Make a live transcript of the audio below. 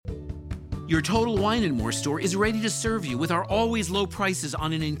Your Total Wine & More store is ready to serve you with our always low prices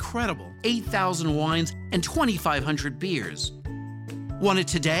on an incredible 8,000 wines and 2,500 beers. Want it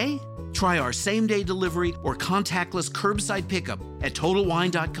today? Try our same-day delivery or contactless curbside pickup at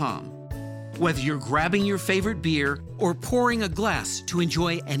TotalWine.com. Whether you're grabbing your favorite beer or pouring a glass to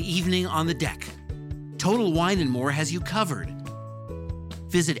enjoy an evening on the deck, Total Wine & More has you covered.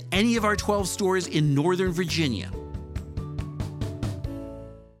 Visit any of our 12 stores in Northern Virginia.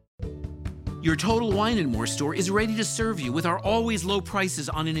 Your Total Wine & More store is ready to serve you with our always low prices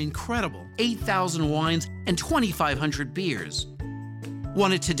on an incredible 8,000 wines and 2,500 beers.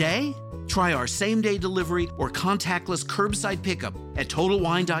 Want it today? Try our same-day delivery or contactless curbside pickup at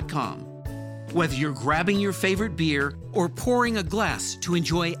TotalWine.com. Whether you're grabbing your favorite beer or pouring a glass to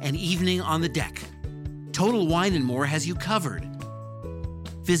enjoy an evening on the deck, Total Wine & More has you covered.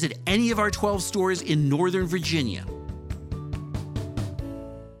 Visit any of our 12 stores in Northern Virginia.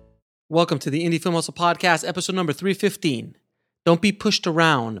 Welcome to the Indie Film Hustle Podcast, episode number 315. Don't be pushed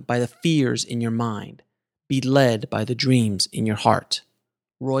around by the fears in your mind. Be led by the dreams in your heart.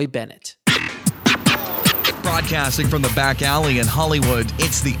 Roy Bennett. Broadcasting from the back alley in Hollywood,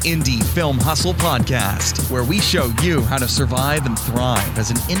 it's the Indie Film Hustle Podcast, where we show you how to survive and thrive as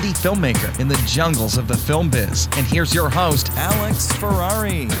an indie filmmaker in the jungles of the film biz. And here's your host, Alex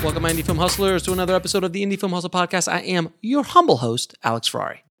Ferrari. Welcome, my Indie Film Hustlers, to another episode of the Indie Film Hustle Podcast. I am your humble host, Alex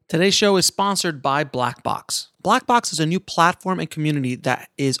Ferrari. Today's show is sponsored by Black Box. Black Box is a new platform and community that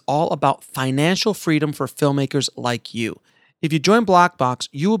is all about financial freedom for filmmakers like you. If you join Black Box,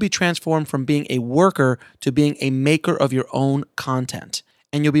 you will be transformed from being a worker to being a maker of your own content.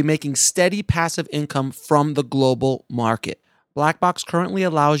 And you'll be making steady passive income from the global market. Black Box currently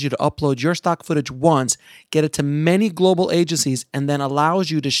allows you to upload your stock footage once, get it to many global agencies, and then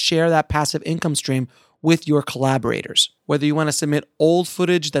allows you to share that passive income stream with your collaborators. Whether you want to submit old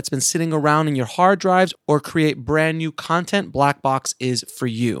footage that's been sitting around in your hard drives or create brand new content, Black Box is for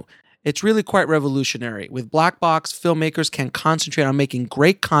you. It's really quite revolutionary. With Black Box, filmmakers can concentrate on making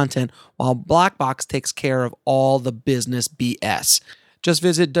great content while Black Box takes care of all the business BS. Just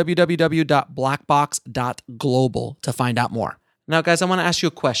visit www.blackbox.global to find out more. Now, guys, I want to ask you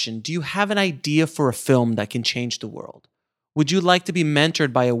a question. Do you have an idea for a film that can change the world? Would you like to be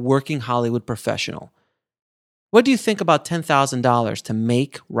mentored by a working Hollywood professional? What do you think about $10,000 to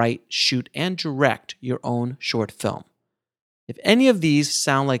make, write, shoot, and direct your own short film? If any of these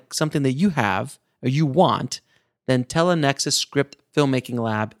sound like something that you have or you want, then Telenexus Script Filmmaking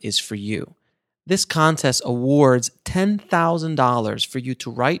Lab is for you. This contest awards $10,000 for you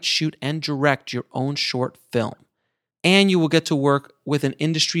to write, shoot, and direct your own short film. And you will get to work with an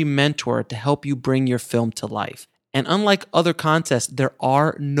industry mentor to help you bring your film to life. And unlike other contests, there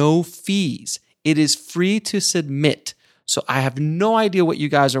are no fees. It is free to submit. So I have no idea what you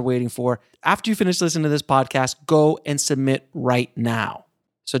guys are waiting for. After you finish listening to this podcast, go and submit right now.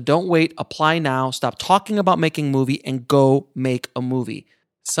 So don't wait. Apply now. Stop talking about making a movie and go make a movie.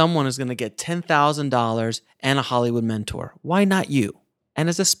 Someone is going to get $10,000 and a Hollywood mentor. Why not you? And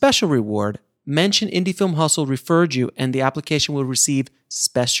as a special reward, mention Indie Film Hustle referred you and the application will receive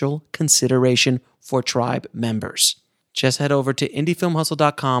special consideration for tribe members. Just head over to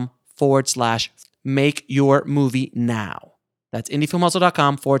indiefilmhustle.com/make your movie now. That's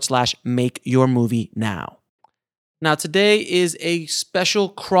indiefilmhustle.com/make your movie now. Now, today is a special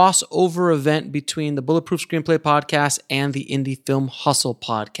crossover event between the Bulletproof Screenplay podcast and the Indie Film Hustle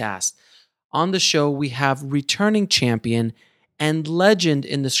podcast. On the show, we have returning champion and legend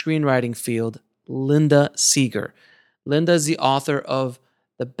in the screenwriting field, Linda Seger. Linda is the author of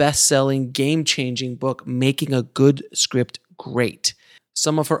the best-selling, game-changing book, Making a Good Script Great.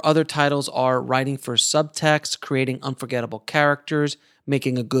 Some of her other titles are Writing for Subtext, Creating Unforgettable Characters,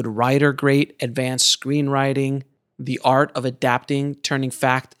 Making a Good Writer Great, Advanced Screenwriting, The Art of Adapting, Turning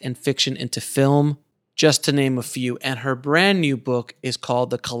Fact and Fiction into Film, just to name a few. And her brand new book is called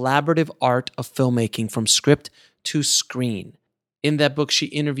The Collaborative Art of Filmmaking, From Script to Screen. In that book, she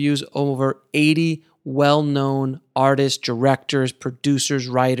interviews over 80 well-known artists, directors, producers,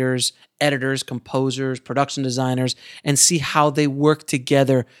 writers, editors, composers, production designers, and see how they work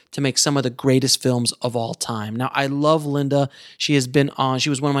together to make some of the greatest films of all time. Now, I love Linda. She was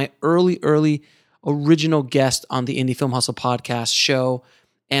one of my early original guests on the Indie Film Hustle podcast show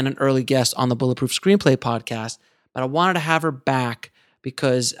and an early guest on the Bulletproof Screenplay podcast. But I wanted to have her back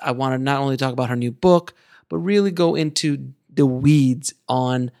because I want to not only talk about her new book, but really go into the weeds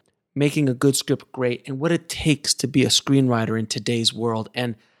on making a good script great and what it takes to be a screenwriter in today's world.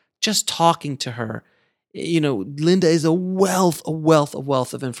 And just talking to her, Linda is a wealth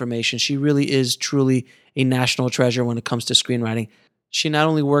of information. She really is truly a national treasure when it comes to screenwriting. she not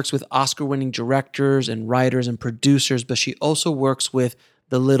only works with Oscar-winning directors and writers and producers, but she also works with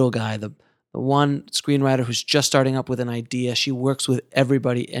the little guy, the one screenwriter who's just starting up with an idea. She works with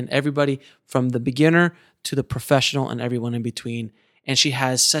everybody, and everybody from the beginner to the professional and everyone in between. And she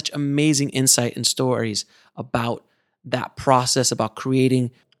has such amazing insight and stories about that process, about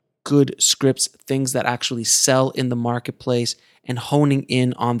creating good scripts, things that actually sell in the marketplace, and honing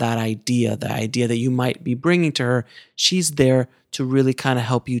in on that idea, the idea that you might be bringing to her. She's there to really kind of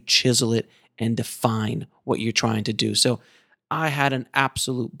help you chisel it and define what you're trying to do. So I had an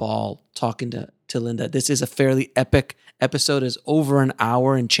absolute ball talking to Linda. This is a fairly epic episode. It's over an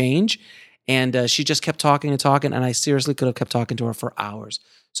hour and change. And she just kept talking and talking, and I seriously could have kept talking to her for hours.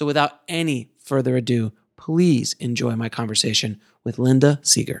 So without any further ado, please enjoy my conversation with Linda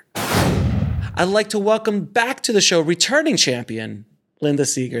Seger. I'd like to welcome back to the show returning champion, Linda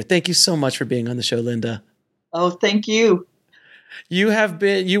Seger. Thank you so much for being on the show, Linda. Oh, thank you. You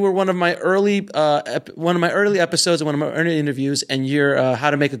were one of my early episodes and one of my early interviews, and you're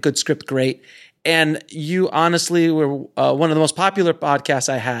How to Make a Good Script Great. And you honestly were one of the most popular podcasts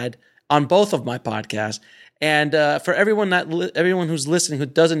I had on both of my podcasts. And for everyone who's listening who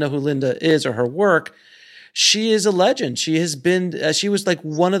doesn't know who Linda is or her work, she is a legend. She has been, she was like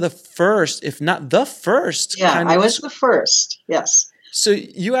one of the first, if not the first. Yeah, I was the first, yes. So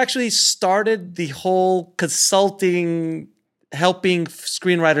you actually started the whole consulting, helping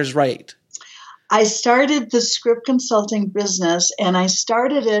screenwriters write. I started the script consulting business, and I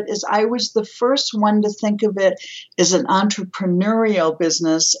started it as I was the first one to think of it as an entrepreneurial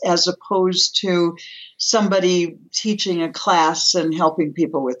business as opposed to somebody teaching a class and helping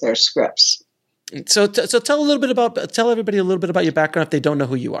people with their scripts. So tell everybody a little bit about your background if they don't know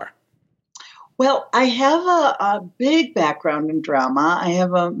who you are. Well, I have a big background in drama. I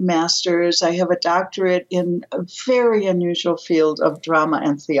have a master's. I have a doctorate in a very unusual field of drama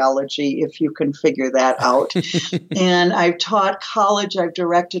and theology, if you can figure that out. And I've taught college. I've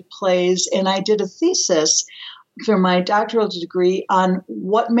directed plays. And I did a thesis for my doctoral degree on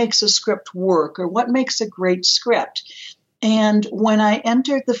what makes a script work or what makes a great script. And when I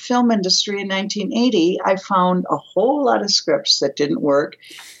entered the film industry in 1980, I found a whole lot of scripts that didn't work.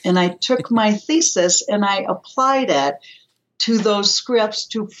 And I took my thesis and I applied it to those scripts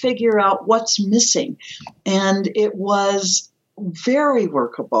to figure out what's missing. And it was very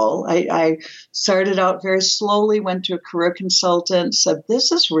workable. I started out very slowly, went to a career consultant, said,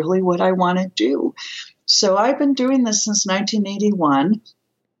 this is really what I want to do. So I've been doing this since 1981.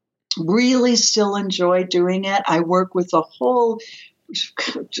 Really still enjoy doing it. I work with a whole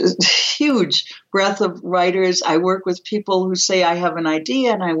huge breadth of writers. I work with people who say I have an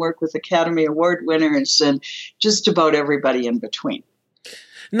idea, and I work with Academy Award winners and just about everybody in between.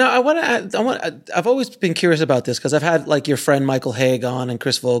 Now, I've always been curious about this because I've had like your friend Michael Haig on and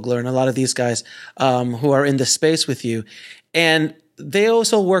Chris Vogler and a lot of these guys who are in the space with you. And they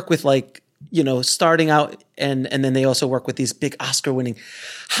also work with starting out and then they also work with these big Oscar winning.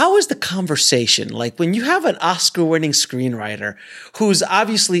 How is the conversation? Like when you have an Oscar winning screenwriter who's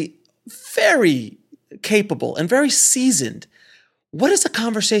obviously very capable and very seasoned, what is a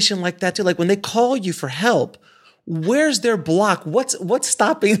conversation like that to? Like when they call you for help, where's their block? What's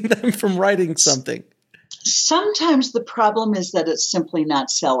stopping them from writing something? Sometimes the problem is that it's simply not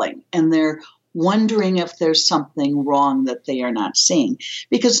selling and they're wondering if there's something wrong that they are not seeing,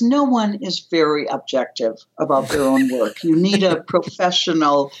 because no one is very objective about their own work. You need a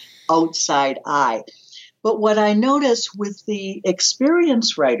professional outside eye. But what I notice with the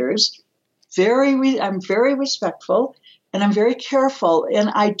experienced writers, I'm very respectful and I'm very careful, and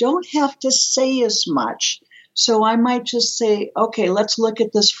I don't have to say as much. So I might just say, okay, let's look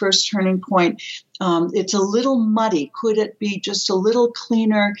at this first turning point. It's a little muddy. Could it be just a little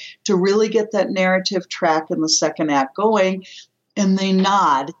cleaner to really get that narrative track in the second act going? And they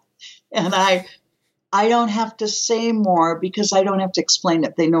nod. And I don't have to say more because I don't have to explain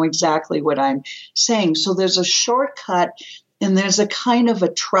it. They know exactly what I'm saying. So there's a shortcut and there's a kind of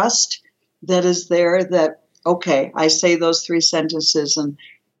a trust that is there that, okay, I say those 3 sentences and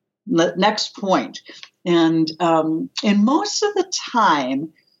next point. And most of the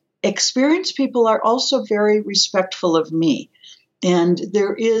time, experienced people are also very respectful of me. And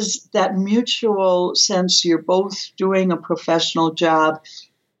there is that mutual sense you're both doing a professional job.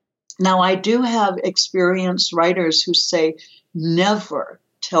 Now, I do have experienced writers who say, never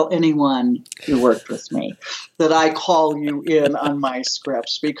tell anyone who worked with me that I call you in on my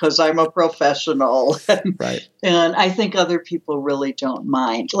scripts because I'm a professional. Right. And I think other people really don't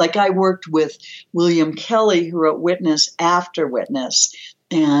mind. Like I worked with William Kelley, who wrote Witness after Witness.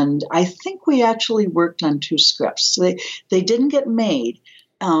 And I think we actually worked on 2 scripts. They didn't get made.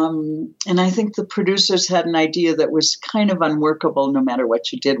 And I think the producers had an idea that was kind of unworkable no matter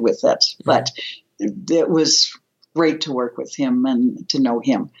what you did with it. But it was great to work with him and to know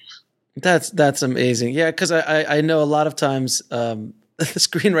him. That's amazing. Yeah, because I know a lot of times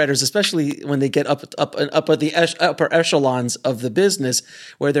screenwriters, especially when they get up at the upper echelons of the business,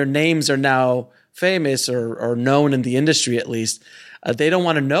 where their names are now famous or known in the industry at least, they don't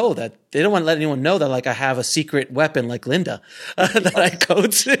want to know that. They don't want to let anyone know that, like, I have a secret weapon like Linda that I go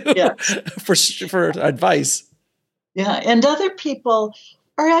to for advice. Yeah, and other people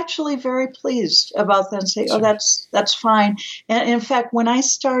are actually very pleased about that and say, "Oh, that's fine." And in fact, when I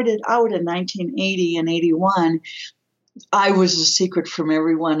started out in 1980 and 81, I was a secret from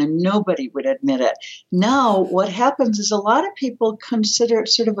everyone and nobody would admit it. Now, what happens is a lot of people consider it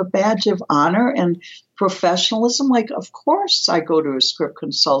sort of a badge of honor and professionalism. Like, of course, I go to a script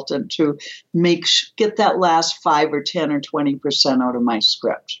consultant to get that last 5 or 10 or 20% out of my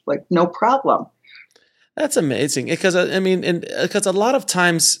script. Like, no problem. That's amazing, because because a lot of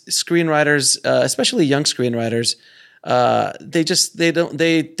times screenwriters, especially young screenwriters,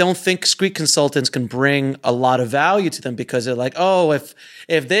 they don't think script consultants can bring a lot of value to them, because they're like, oh, if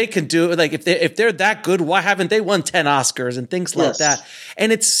they can do it, like if they're that good, why haven't they won 10 Oscars and things like that?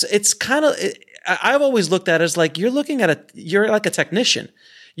 And it's kind of, I've always looked at it as like, you're like a technician.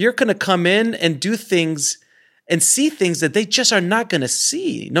 You're going to come in and do things and see things that they just are not going to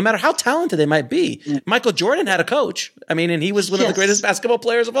see, no matter how talented they might be. Michael Jordan had a coach. I mean, and he was one of the greatest basketball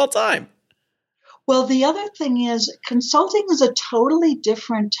players of all time. Well, the other thing is, consulting is a totally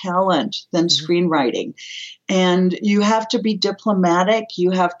different talent than screenwriting. And you have to be diplomatic.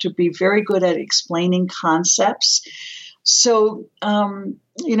 You have to be very good at explaining concepts. So,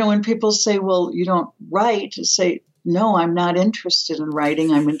 when people say, well, you don't write, say, no, I'm not interested in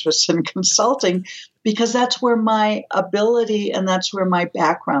writing. I'm interested in consulting, because that's where my ability and that's where my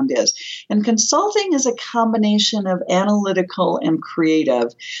background is. And consulting is a combination of analytical and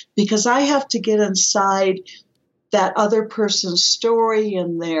creative, because I have to get inside that other person's story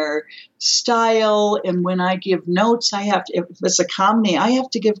and their style. And when I give notes, if it's a comedy, I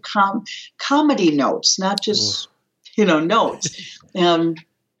have to give comedy notes, not just, notes. And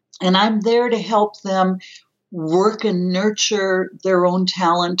I'm there to help them work and nurture their own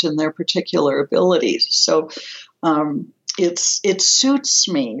talent and their particular abilities. So it suits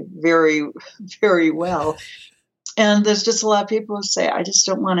me very, very well. And there's just a lot of people who say, I just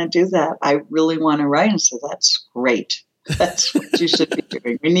don't want to do that. I really want to write. And say, that's great. That's what you should be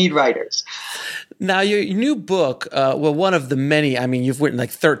doing. We need writers. Now, your new book, one of the many, you've written like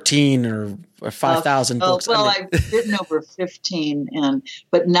 13 or 5,000 books. Well, I've written over 15,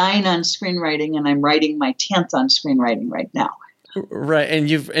 but 9 on screenwriting, and I'm writing my 10th on screenwriting right now. Right, and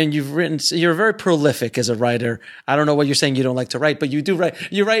you've written. You're very prolific as a writer. I don't know what you're saying. You don't like to write, but you do write.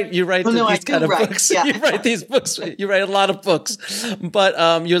 You write these kind of books. Yeah. You write these books. You write a lot of books.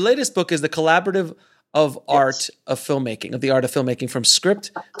 But your latest book is the Collaborative Art of Filmmaking, of the art of filmmaking from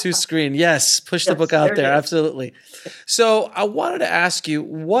script to screen. Yes, push the book out there. Absolutely. So I wanted to ask you,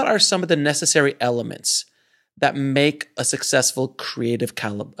 what are some of the necessary elements that make a successful creative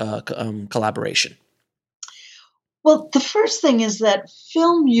collaboration? Well, the first thing is that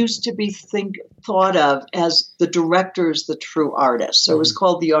film used to be thought of as the director is the true artist. So it was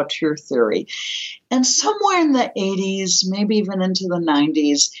called the auteur theory. And somewhere in the 80s, maybe even into the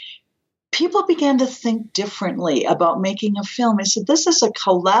 90s, people began to think differently about making a film. I said, this is a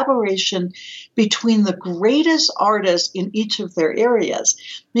collaboration between the greatest artists in each of their areas.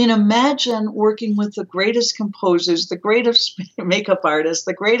 Imagine working with the greatest composers, the greatest makeup artists,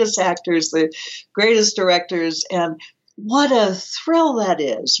 the greatest actors, the greatest directors. And what a thrill that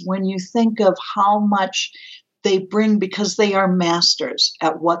is when you think of how much they bring, because they are masters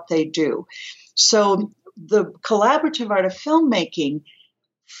at what they do. So the collaborative art of filmmaking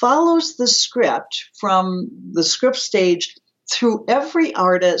follows the script from the script stage through every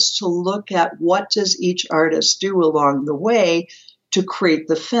artist to look at what does each artist do along the way to create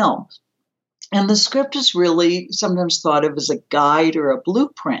the film. And the script is really sometimes thought of as a guide or a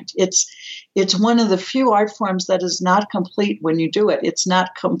blueprint. It's one of the few art forms that is not complete when you do it. It's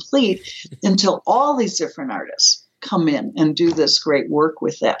not complete until all these different artists come in and do this great work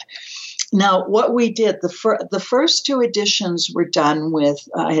with it. Now, what we did, the first 2 editions were done with,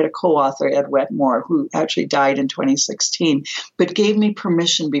 I had a co-author, Ed Wetmore, who actually died in 2016, but gave me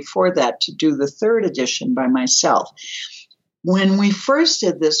permission before that to do the 3rd edition by myself. When we first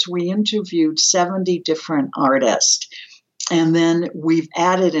did this, we interviewed 70 different artists. And then we've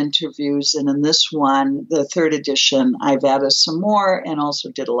added interviews. And in this one, the third edition, I've added some more and also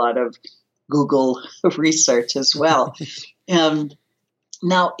did a lot of Google research as well.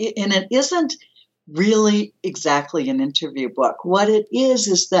 Now, and it isn't really exactly an interview book. What it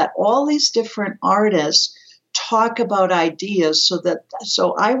is that all these different artists talk about ideas.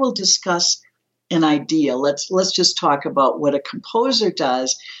 So I will discuss an idea. Let's just talk about what a composer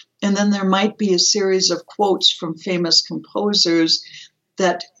does. And then there might be a series of quotes from famous composers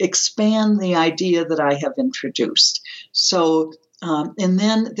that expand the idea that I have introduced. So, and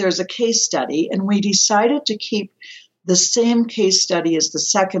then there's a case study, and we decided to keep the same case study as the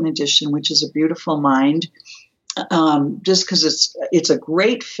second edition, which is A Beautiful Mind, just because it's a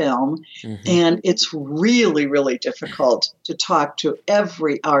great film, and it's really, really difficult to talk to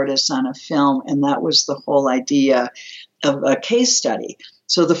every artist on a film, and that was the whole idea of a case study.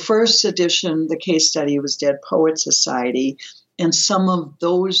 So the first edition, the case study was Dead Poets Society, and some of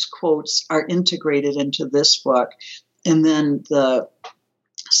those quotes are integrated into this book. And then the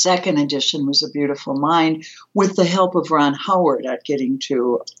second edition was A Beautiful Mind, with the help of Ron Howard at getting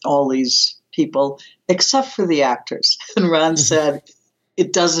to all these people, except for the actors. And Ron said,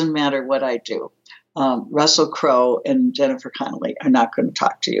 it doesn't matter what I do. Russell Crowe and Jennifer Connelly are not going to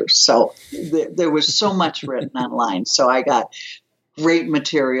talk to you. So there was so much written online. So I got great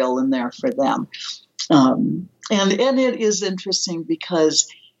material in there for them. And it is interesting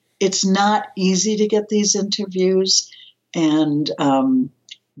because it's not easy to get these interviews. And,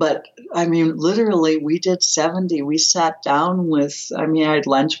 but I mean, literally we did 70. We sat down I had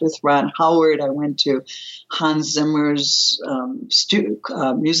lunch with Ron Howard. I went to Hans Zimmer's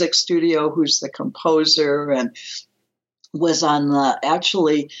music studio, who's the composer, and was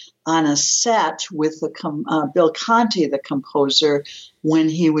actually on a set with Bill Conti, the composer, when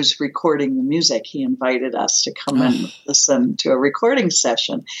he was recording the music. He invited us to come and listen to a recording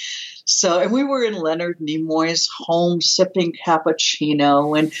session. So, and we were in Leonard Nimoy's home sipping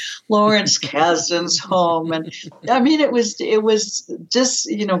cappuccino, and Lawrence Kasdan's home, and I mean, it was just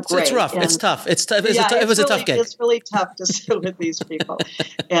great. It's rough. And, it's tough. It was a tough gig. It's really tough to sit with these people,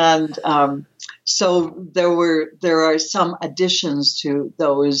 and so there are some additions to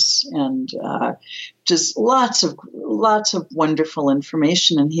those, and just lots of wonderful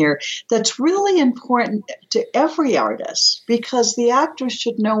information in here that's really important to every artist, because the actor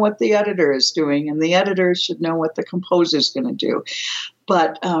should know what the editor is doing, and the editor should know what the composer is going to do.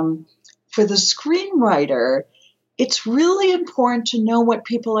 But for the screenwriter, it's really important to know what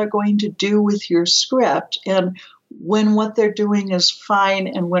people are going to do with your script, and when what they're doing is fine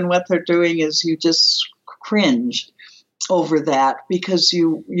and when what they're doing is you just cringe over that, because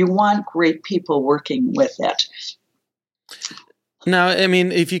you want great people working with it. Now, I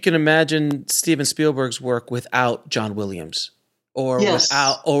mean, if you can imagine Steven Spielberg's work without John Williams, or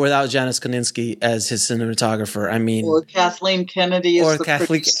without Janusz Kaminski as his cinematographer, I mean, or Kathleen Kennedy as the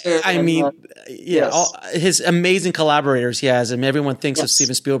producer. I mean, his amazing collaborators he has. I mean, everyone thinks of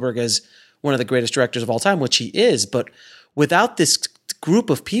Steven Spielberg as one of the greatest directors of all time, which he is, but without this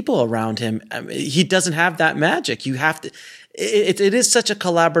group of people around him, I mean, he doesn't have that magic. You have to. It is such a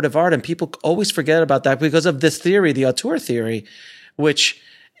collaborative art, and people always forget about that because of this theory, the auteur theory, which,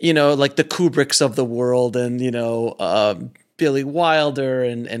 like the Kubricks of the world, and Billy Wilder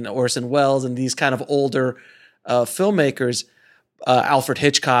and Orson Welles and these kind of older filmmakers, Alfred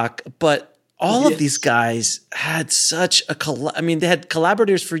Hitchcock, but all of these guys had such they had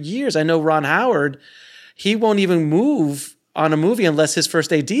collaborators for years. I know Ron Howard, he won't even move on a movie unless his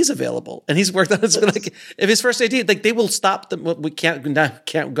first AD is available. And he's worked on it. Like, if his first AD, they will stop them. We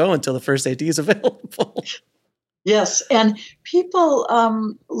can't go until the first AD is available. Yes, and people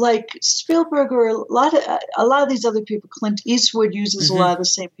like Spielberg, or a lot of these other people, Clint Eastwood uses a lot of the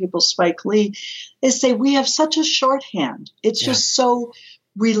same people, Spike Lee, they say we have such a shorthand. It's just so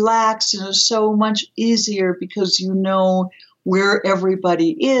relaxed, and it's so much easier because you know where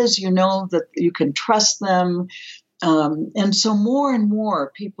everybody is, you know that you can trust them. And so more and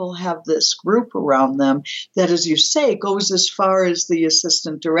more people have this group around them that, as you say, goes as far as the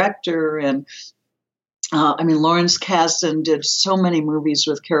assistant director. And Lawrence Kasdan did so many movies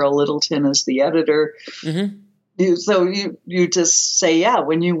with Carol Littleton as the editor. So you just say,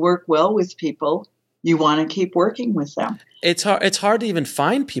 when you work well with people, you want to keep working with them. It's hard to even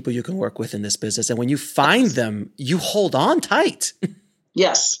find people you can work with in this business. And when you find them, you hold on tight.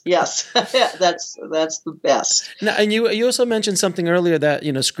 Yes. That's the best. Now, and you also mentioned something earlier that,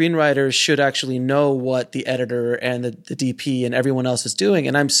 screenwriters should actually know what the editor and the DP and everyone else is doing.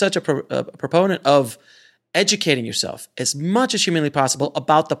 And I'm such a proponent of educating yourself as much as humanly possible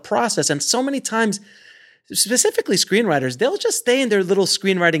about the process. And so many times specifically screenwriters, they'll just stay in their little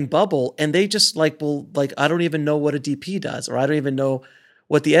screenwriting bubble and they just I don't even know what a DP does, or I don't even know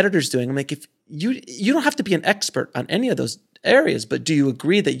what the editor's doing. I'm like, if you don't have to be an expert on any of those areas, but do you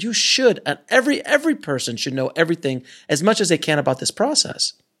agree that you should, and every person should know everything as much as they can about this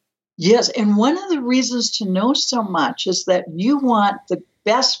process? Yes, and one of the reasons to know so much is that you want the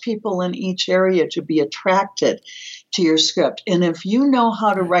best people in each area to be attracted to your script. And if you know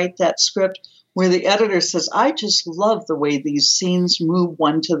how to write that script where the editor says, I just love the way these scenes move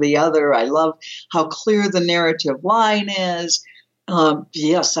one to the other. I love how clear the narrative line is.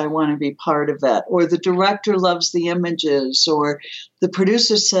 Yes, I want to be part of that. Or the director loves the images, or the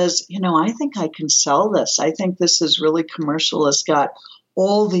producer says, I think I can sell this. I think this is really commercial. It's got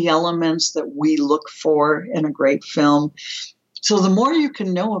all the elements that we look for in a great film. So the more you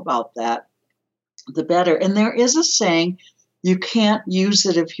can know about that, the better. And there is a saying, you can't use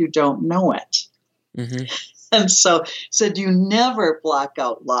it if you don't know it. Mm-hmm. And so said, you never block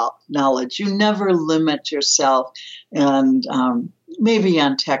out knowledge. You never limit yourself. And maybe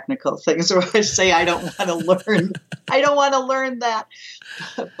on technical things where I say, I don't want to learn that.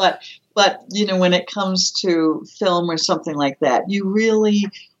 But when it comes to film or something like that, you really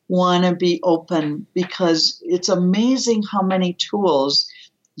want to be open, because it's amazing how many tools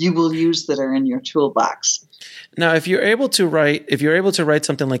you will use that are in your toolbox. Now, if you're able to write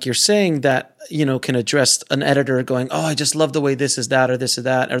something like you're saying that, can address an editor going, oh, I just love the way this is that, or this is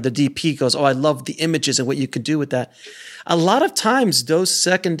that, or the DP goes, oh, I love the images and what you could do with that. A lot of times those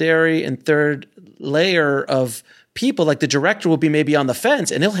secondary and third layer of people, like the director will be maybe on the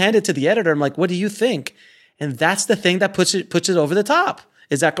fence and he'll hand it to the editor. I'm like, what do you think? And that's the thing that puts it over the top.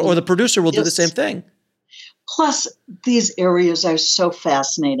 Or the producer will do the same thing. Plus, these areas are so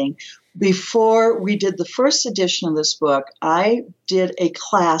fascinating. Before we did the first edition of this book, I did a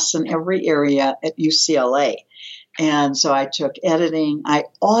class in every area at UCLA. And so I took editing, I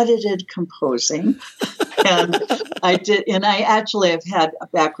audited composing, and I actually have had a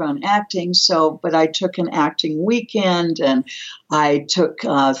background in acting, but I took an acting weekend, and I took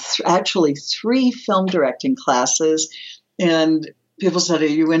actually 3 film directing classes. And people said, are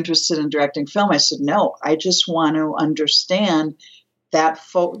you interested in directing film? I said, no, I just want to understand that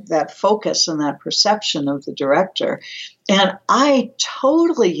focus and that perception of the director. And I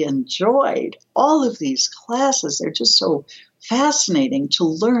totally enjoyed all of these classes. They're just so fascinating to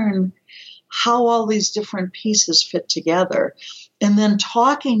learn how all these different pieces fit together. And then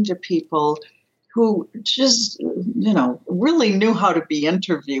talking to people who just, really knew how to be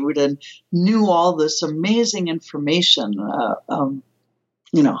interviewed and knew all this amazing information,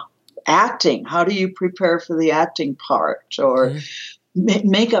 acting. How do you prepare for the acting part? Or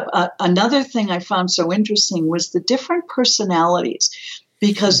makeup. Another thing I found so interesting was the different personalities,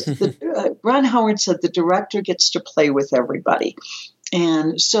 because Ron Howard said the director gets to play with everybody.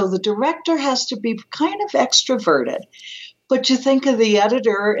 And so the director has to be kind of extroverted. But you think of the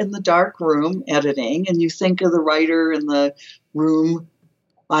editor in the dark room editing, and you think of the writer in the room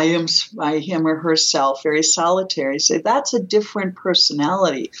by him or herself, very solitary. So that's a different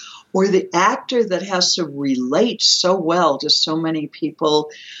personality. Or the actor that has to relate so well to so many people.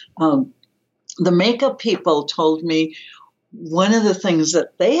 The makeup people told me one of the things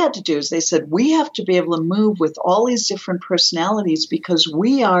that they had to do is they said, we have to be able to move with all these different personalities, because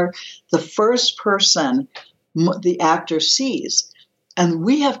we are the first person the actor sees. And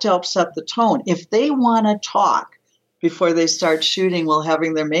we have to help set the tone. If they want to talk before they start shooting while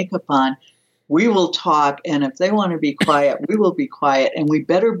having their makeup on, we will talk. And if they want to be quiet, we will be quiet. And we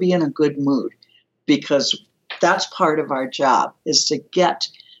better be in a good mood, because that's part of our job, is to get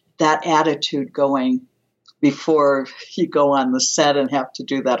that attitude going before you go on the set and have to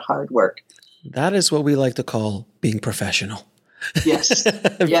do that hard work. That is what we like to call being professional. Yes.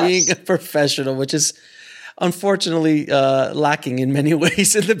 Being a professional, which is unfortunately lacking in many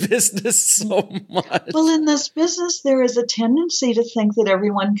ways in the business so much. Well, in this business, there is a tendency to think that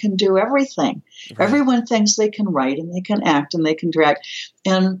everyone can do everything. Right. Everyone thinks they can write and they can act and they can direct.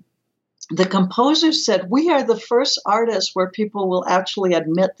 And the composer said, we are the first artists where people will actually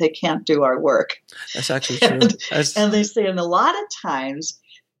admit they can't do our work. That's actually true. And they say, and a lot of times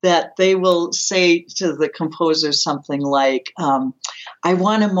that they will say to the composer something like, I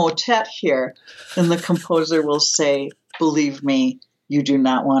want a motet here. And the composer will say, believe me, you do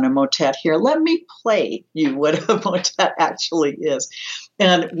not want a motet here. Let me play you what a motet actually is.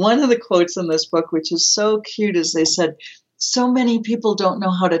 And one of the quotes in this book, which is so cute, is they said, so many people don't know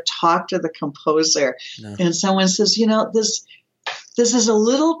how to talk to the composer. No. And someone says, this is a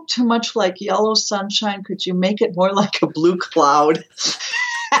little too much like yellow sunshine. Could you make it more like a blue cloud?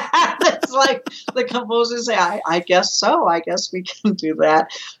 it's like the composers say, I guess so. I guess we can do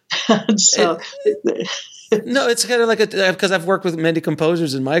that. And so. No, it's kind of like because I've worked with many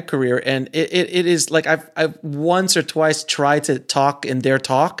composers in my career, and it is like I've once or twice tried to talk in their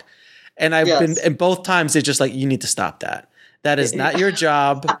talk, and I've been, and both times they're just like, you need to stop that. That is not your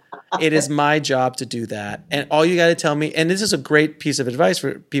job. It is my job to do that. And all you got to tell me, and this is a great piece of advice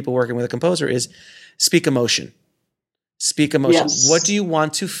for people working with a composer, is speak emotion. Speak emotion. Yes. What do you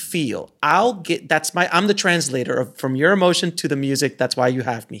want to feel? I'm the translator from your emotion to the music. That's why you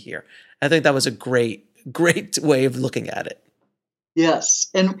have me here. I think that was a great way of looking at it. Yes.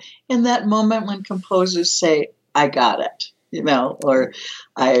 And in that moment when composers say, I got it, or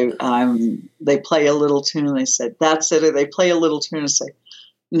they play a little tune and they say, that's it. Or they play a little tune and say,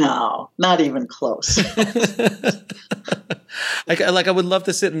 no, not even close. I would love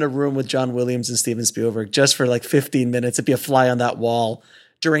to sit in a room with John Williams and Steven Spielberg just for like 15 minutes and be a fly on that wall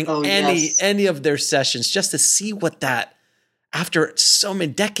during any of their sessions, just to see what that, after so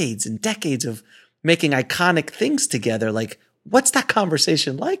many decades and decades of making iconic things together, like what's that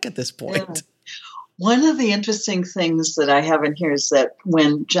conversation like at this point? Yeah. One of the interesting things that I have in here is that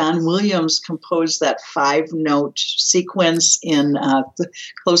when John Williams composed that 5-note sequence in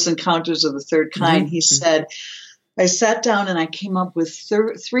Close Encounters of the Third Kind, he said, I sat down and I came up with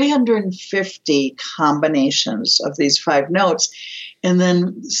 350 combinations of these 5 notes. And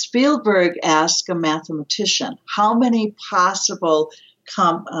then Spielberg asked a mathematician, how many possible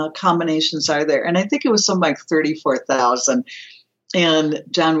combinations are there? And I think it was something like 34,000. And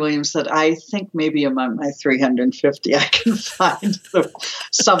John Williams said, I think maybe among my 350, I can find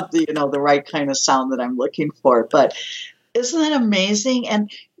something, the right kind of sound that I'm looking for. But isn't that amazing? And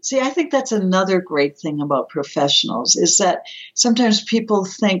see, I think that's another great thing about professionals is that sometimes people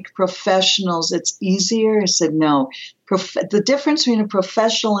think professionals, it's easier. I said, no, the difference between a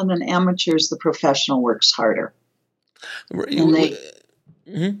professional and an amateur is the professional works harder. And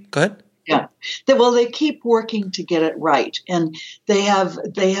Go ahead. Yeah. They keep working to get it right. And they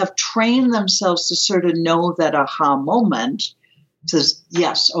have trained themselves to sort of know that aha moment says,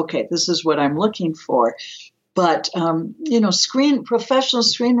 yes, okay, this is what I'm looking for. But, professional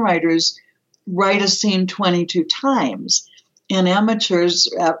screenwriters write a scene 22 times. And amateurs,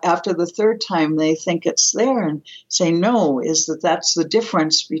 after the third time, they think it's there and say, no, that's the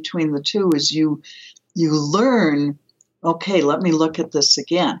difference between the two is you learn, okay, let me look at this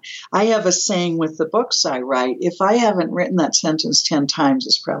again. I have a saying with the books I write, if I haven't written that sentence 10 times,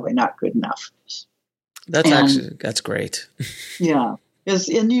 it's probably not good enough. That's great. Yeah.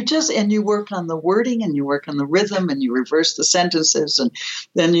 And you work on the wording and you work on the rhythm and you reverse the sentences and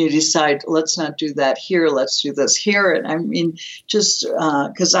then you decide, let's not do that here, let's do this here. And I mean, just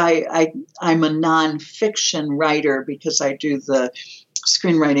because I'm a nonfiction writer because I do the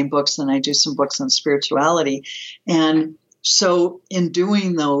screenwriting books and I do some books on spirituality. And so in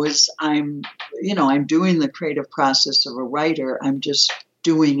doing those, I'm doing the creative process of a writer. I'm just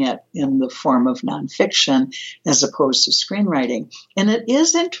doing it in the form of nonfiction as opposed to screenwriting. And it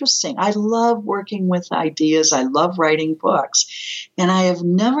is interesting. I love working with ideas. I love writing books. And I have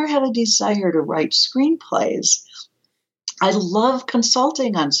never had a desire to write screenplays. I love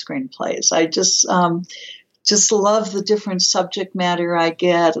consulting on screenplays. I just love the different subject matter I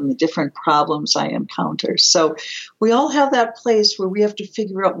get and the different problems I encounter. So we all have that place where we have to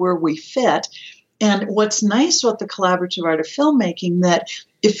figure out where we fit. And what's nice about the collaborative art of filmmaking, that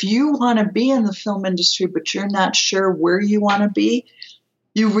if you want to be in the film industry, but you're not sure where you want to be,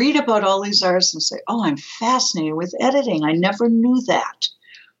 you read about all these artists and say, oh, I'm fascinated with editing. I never knew that.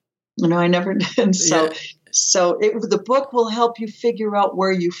 I never did. And the book will help you figure out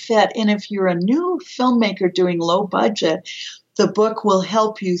where you fit. And if you're a new filmmaker doing low budget, the book will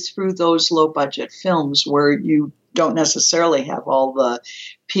help you through those low budget films where you don't necessarily have all the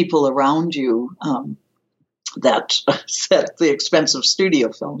people around you that the expensive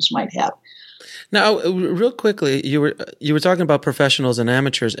studio films might have. Now, real quickly, you were talking about professionals and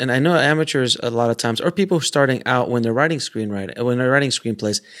amateurs, and I know amateurs a lot of times, or people starting out when they're writing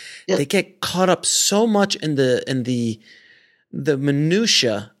screenplays, they get caught up so much in the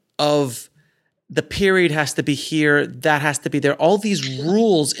minutia of the period has to be here, that has to be there, all these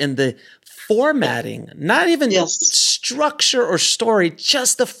rules in the formatting, not even structure or story,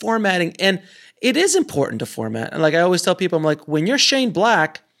 just the formatting. And it is important to format. And like I always tell people, I'm like, when you're Shane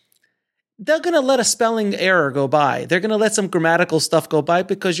Black, they're going to let a spelling error go by. They're going to let some grammatical stuff go by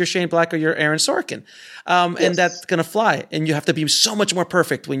because you're Shane Black or you're Aaron Sorkin. And that's going to fly. And you have to be so much more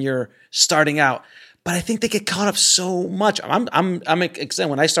perfect when you're starting out. But I think they get caught up so much. I'm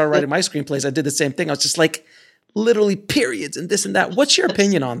when I started writing my screenplays, I did the same thing. I was just like literally periods and this and that. What's your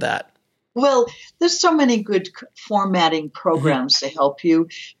opinion on that? Well, there's so many good formatting programs to help you.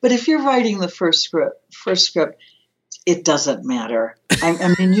 But if you're writing the first script, it doesn't matter.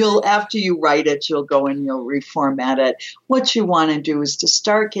 I mean, after you write it, you'll go and you'll reformat it. What you want to do is to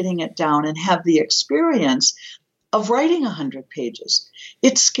start getting it down and have the experience of writing 100 pages.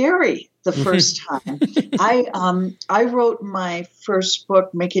 It's scary the first time. I wrote my first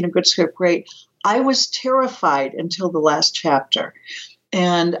book, Making a Good Script Great. I was terrified until the last chapter.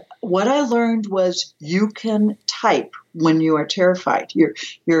 And what I learned was you can type when you are terrified.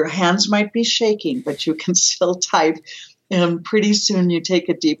 Your hands might be shaking, but you can still type. And pretty soon you take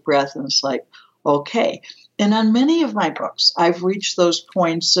a deep breath and it's like, okay. And on many of my books, I've reached those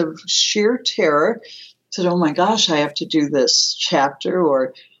points of sheer terror. Said, oh my gosh, I have to do this chapter,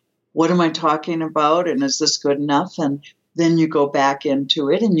 or what am I talking about? And is this good enough? And then you go back into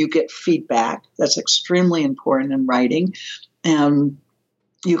it and you get feedback. That's extremely important in writing. And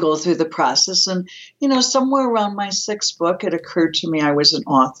you go through the process. And, somewhere around my 6th book, it occurred to me I was an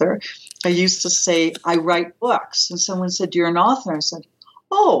author. I used to say, I write books. And someone said, you're an author. I said,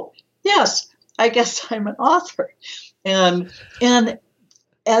 oh, yes, I guess I'm an author. And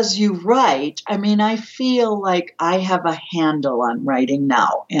as you write, I mean, I feel like I have a handle on writing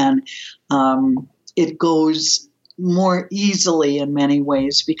now. And it goes more easily in many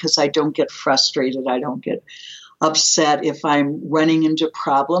ways because I don't get frustrated. I don't get upset if I'm running into a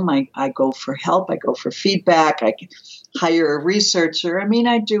problem. I go for help. I go for feedback. I hire a researcher. I mean,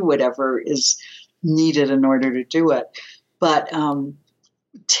 I do whatever is needed in order to do it. But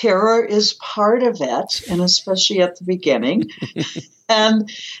terror is part of it, and especially at the beginning, and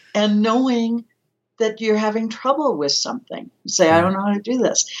knowing that you're having trouble with something. Say, I don't know how to do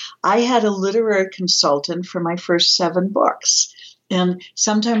this. I had a literary consultant for my first 7 books. And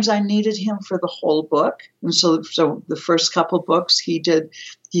sometimes I needed him for the whole book. And so the first couple books he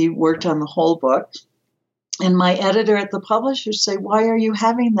worked on the whole book. And my editor at the publisher said, why are you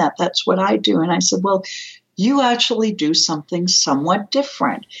having that? That's what I do. And I said, well, you actually do something somewhat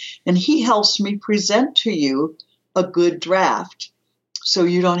different. And he helps me present to you a good draft. So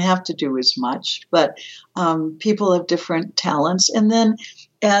you don't have to do as much. But people have different talents. And then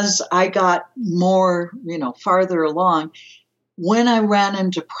as I got more, farther along, when I ran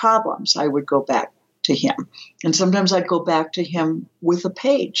into problems, I would go back to him. And sometimes I'd go back to him with a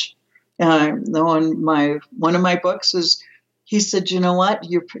page. One of my books is, he said, you know what,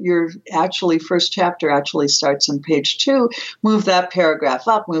 your actually first chapter actually starts on page 2. Move that paragraph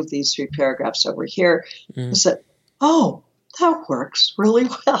up, move these 3 paragraphs over here. I said, oh, that works really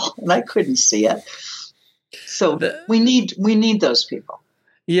well. And I couldn't see it. So we need those people.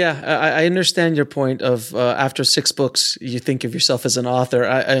 Yeah, I understand your point of after 6 books, you think of yourself as an author.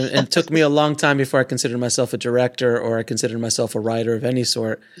 It took me a long time before I considered myself a director or I considered myself a writer of any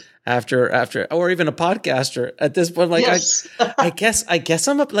sort. After, or even a podcaster. At this point, like yes. I guess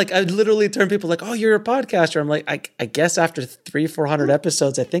I'm up. Like I literally turn people like, oh, you're a podcaster. I'm like, I guess after 300-400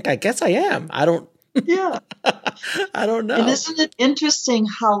 episodes, I guess I am. I don't. Yeah. I don't know. And isn't it interesting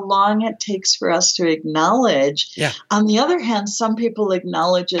how long it takes for us to acknowledge? Yeah. On the other hand, some people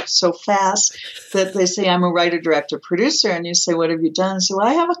acknowledge it so fast that they say, I'm a writer, director, producer. And you say, what have you done? And say, well,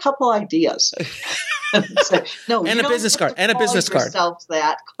 I have a couple ideas. So, no, and a business card. And a business card. Yourself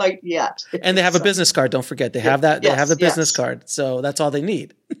that quite yet. And they have a business card. Don't forget. They have that. They have the business card. So that's all they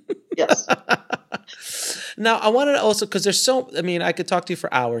need. Yes. Now, I wanted to also, because I could talk to you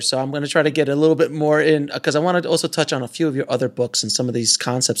for hours, so I'm going to try to get a little bit more in, because I wanted to also touch on a few of your other books and some of these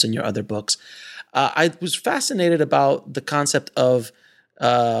concepts in your other books. I was fascinated about the concept of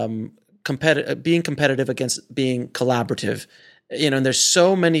being competitive against being collaborative. And there's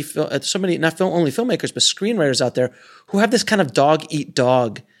so many, not only filmmakers, but screenwriters out there who have this kind of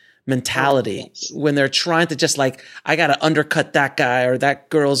dog-eat-dog mentality when they're trying to just like, I got to undercut that guy or that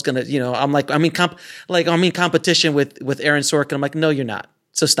girl's going to, I'm in competition with Aaron Sorkin. I'm like, no, you're not.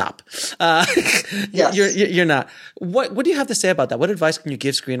 So stop. Yes. You're not. What do you have to say about that? What advice can you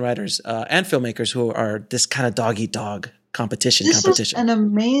give screenwriters and filmmakers who are this kind of dog-eat-dog competition? This is an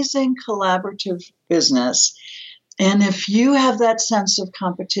amazing collaborative business. And if you have that sense of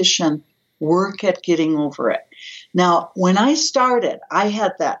competition, work at getting over it. Now, when I started, I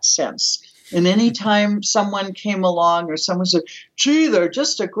had that sense. And anytime someone came along or someone said, gee, they're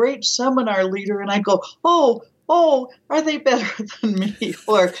just a great seminar leader. And I go, oh, are they better than me?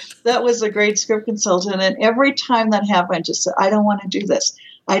 Or that was a great script consultant. And every time that happened, I just said, I don't want to do this.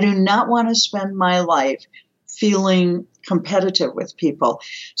 I do not want to spend my life feeling competitive with people.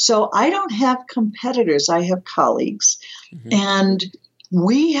 So I don't have competitors. I have colleagues. Mm-hmm. And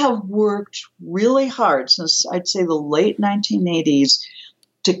we have worked really hard since, I'd say, the late 1980s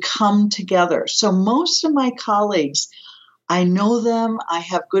to come together. So most of my colleagues, I know them. I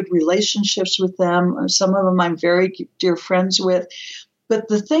have good relationships with them. Some of them I'm very dear friends with. But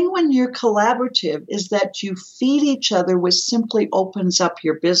the thing when you're collaborative is that you feed each other, which simply opens up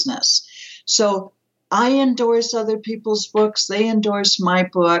your business. So I endorse other people's books. They endorse my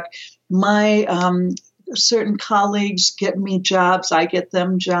book. My certain colleagues get me jobs. I get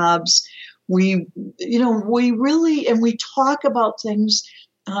them jobs. We really, and we talk about things.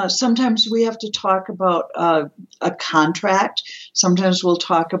 Sometimes we have to talk about a contract. Sometimes we'll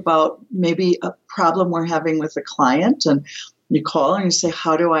talk about maybe a problem we're having with a client, and you call and you say,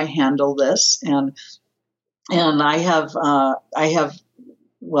 "How do I handle this?" And I have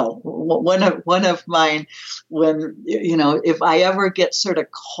one of mine, when if I ever get sort of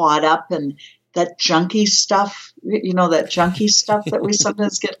caught up in that junky stuff, that we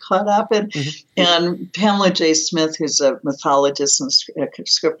sometimes get caught up in. And Pamela J. Smith, who's a mythologist and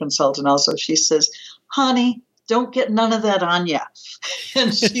script consultant also, she says, "Honey, don't get none of that on you."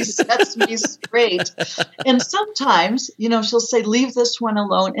 And she sets me straight. And sometimes, she'll say, "Leave this one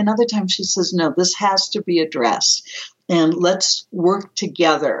alone." And other times she says, "No, this has to be addressed. And let's work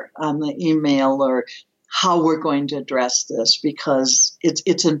together on the email or how we're going to address this, because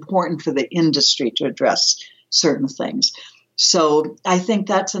it's important for the industry to address certain things." So I think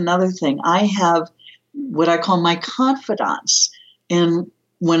that's another thing. I have what I call my confidants. And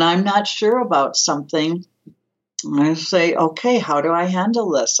when I'm not sure about something, I say, "Okay, how do I handle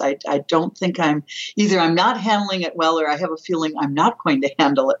this? I don't think I'm not handling it well, or I have a feeling I'm not going to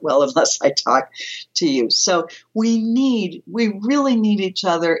handle it well unless I talk to you." So we really need each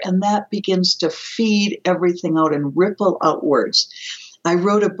other, and that begins to feed everything out and ripple outwards. I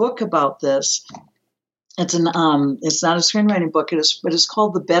wrote a book about this. It's not a screenwriting book, but it's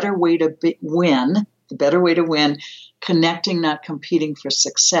called The Better Way to Win. The Better Way to Win. Connecting, Not Competing for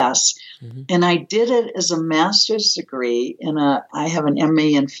Success. And I did it as a master's degree I have an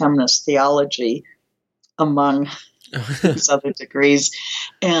MA in feminist theology among these other degrees.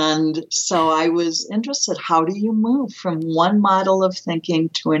 And so I was interested, how do you move from one model of thinking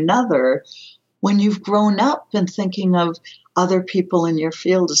to another when you've grown up and thinking of other people in your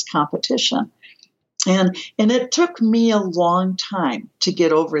field as competition? And it took me a long time to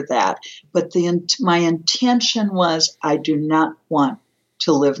get over that. But my intention was, I do not want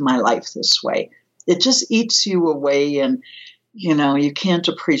to live my life this way. It just eats you away, and, you can't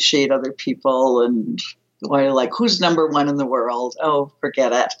appreciate other people, and you're like, who's number one in the world? Oh,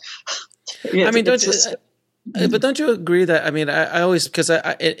 forget it. But don't you agree that, I always, because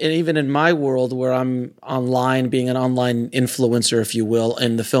even in my world where I'm online, being an online influencer, if you will,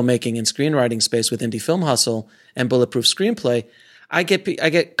 in the filmmaking and screenwriting space with Indie Film Hustle and Bulletproof Screenplay, I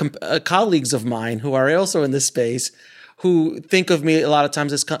get colleagues of mine who are also in this space who think of me a lot of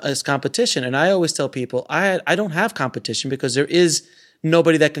times as competition. And I always tell people, I don't have competition, because there is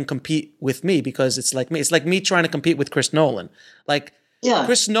nobody that can compete with me, because it's like me. It's like me trying to compete with Chris Nolan. Yeah,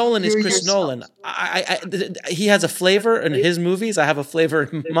 Chris Nolan is Chris yourself. Nolan. He has a flavor in his movies. I have a flavor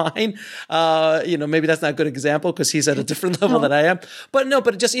in mine. Maybe that's not a good example because he's at a different level than I am.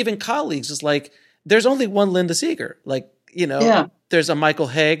 But just even colleagues, it's like there's only one Linda Seger. There's a Michael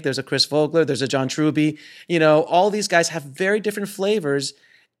Haig, there's a Chris Vogler, there's a John Truby. All these guys have very different flavors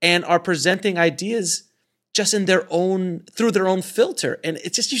and are presenting ideas just in through their own filter. And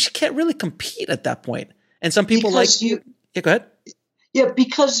it's just, you can't really compete at that point. And some people go ahead. Yeah,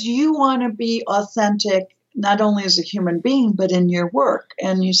 because you want to be authentic, not only as a human being, but in your work.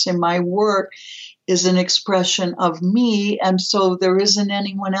 And you say, my work is an expression of me, and so there isn't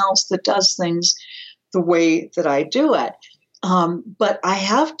anyone else that does things the way that I do it. But I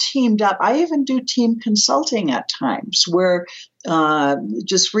have teamed up. I even do team consulting at times, where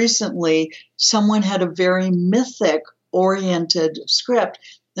just recently someone had a very mythic-oriented script.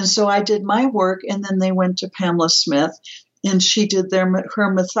 And so I did my work, and then they went to Pamela Smith, and she did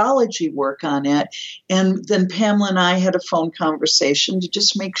her mythology work on it. And then Pamela and I had a phone conversation to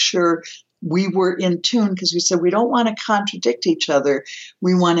just make sure we were in tune, because we said we don't want to contradict each other.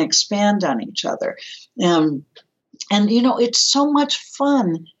 We want to expand on each other. And it's so much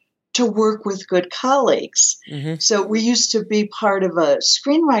fun to work with good colleagues. Mm-hmm. So we used to be part of a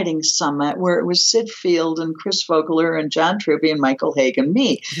screenwriting summit where it was Sid Field and Chris Vogler and John Truby and Michael Haig and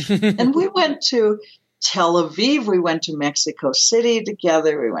me. And we went to Tel Aviv, we went to Mexico City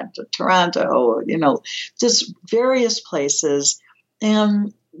together, we went to Toronto, just various places.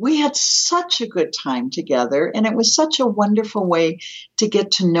 And we had such a good time together, and it was such a wonderful way to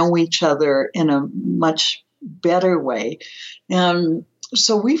get to know each other in a much better way.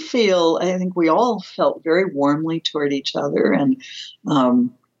 so I think we all felt very warmly toward each other, and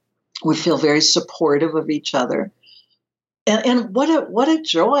we feel very supportive of each other. And what a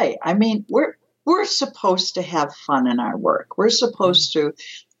joy. I mean, we're supposed to have fun in our work. We're supposed to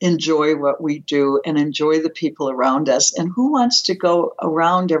enjoy what we do and enjoy the people around us. And who wants to go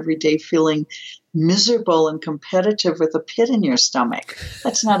around every day feeling miserable and competitive with a pit in your stomach?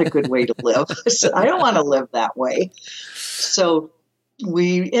 That's not a good way to live. I don't want to live that way. So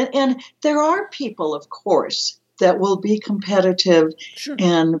and there are people, of course, that will be competitive Sure.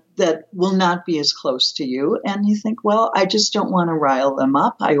 and that will not be as close to you. And you think, well, I just don't want to rile them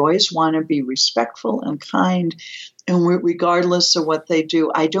up. I always want to be respectful and kind, and regardless of what they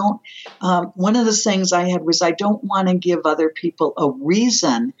do. I don't, one of the things I had was I don't want to give other people a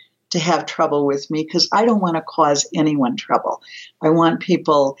reason to have trouble with me, because I don't want to cause anyone trouble. I want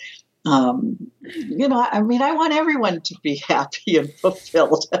people, I want everyone to be happy and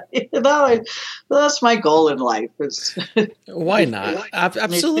fulfilled. That's my goal in life. Why not?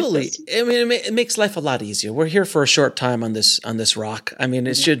 Absolutely. I mean, it makes life a lot easier. We're here for a short time on this rock. I mean,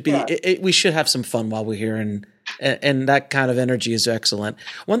 it should be. We should have some fun while we're here, and that kind of energy is excellent.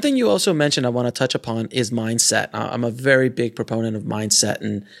 One thing you also mentioned I want to touch upon is mindset. I'm a very big proponent of mindset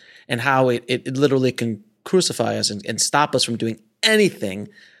and how it literally can crucify us and stop us from doing anything.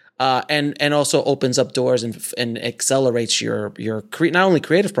 And also opens up doors and accelerates your not only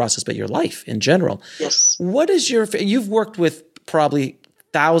creative process, but your life in general. Yes. What is you've worked with probably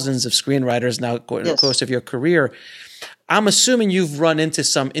thousands of screenwriters now in the course of your career. I'm assuming you've run into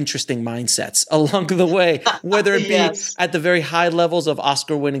some interesting mindsets along the way, whether it be at the very high levels of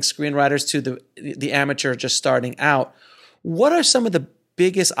Oscar-winning screenwriters to the amateur just starting out. What are some of the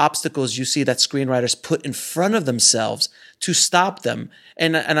biggest obstacles you see that screenwriters put in front of themselves to stop them?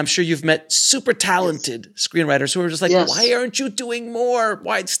 And I'm sure you've met super talented screenwriters who are just like, why aren't you doing more?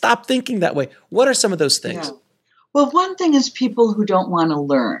 Why stop thinking that way? What are some of those things? Yeah. Well, one thing is people who don't want to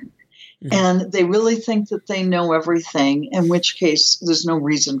learn. Mm-hmm. And they really think that they know everything, in which case there's no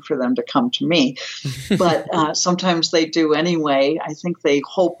reason for them to come to me. But sometimes they do anyway. I think they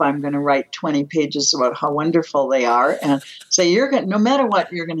hope I'm going to write 20 pages about how wonderful they are and say, no matter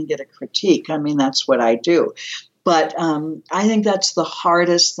what, you're going to get a critique. I mean, that's what I do. But I think that's the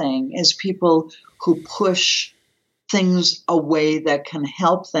hardest thing, is people who push things away that can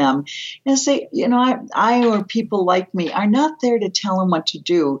help them and say, I or people like me are not there to tell them what to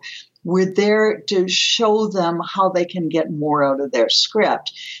do. We're there to show them how they can get more out of their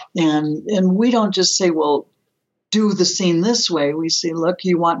script. And we don't just say, well, do the scene this way. We say, look,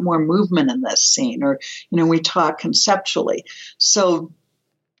 you want more movement in this scene, or, we talk conceptually. So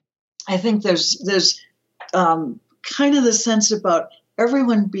I think there's kind of the sense about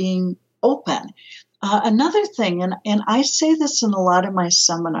everyone being open. Another thing, and I say this in a lot of my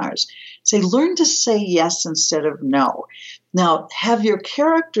seminars, learn to say yes instead of no. Now, have your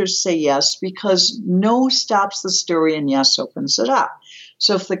characters say yes, because no stops the story and yes opens it up.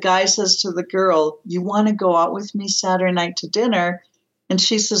 So if the guy says to the girl, you want to go out with me Saturday night to dinner? And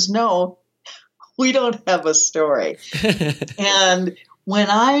she says, no, we don't have a story. And when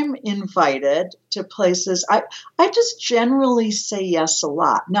I'm invited to places, I just generally say yes a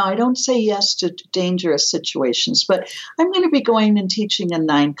lot. Now, I don't say yes to dangerous situations, but I'm going to be going and teaching in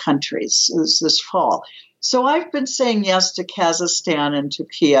 9 countries this fall. So I've been saying yes to Kazakhstan and to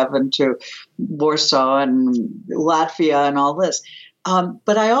Kiev and to Warsaw and Latvia and all this.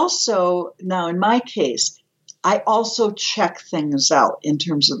 But I also, now in my case, I also check things out in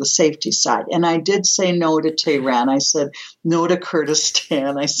terms of the safety side. And I did say no to Tehran. I said no to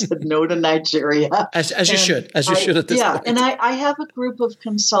Kurdistan. I said no to Nigeria. As you should at this point. And I have a group of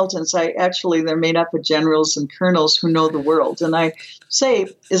consultants. They're made up of generals and colonels who know the world. And I say,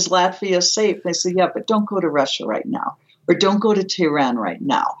 is Latvia safe? They say, yeah, but don't go to Russia right now. Or don't go to Tehran right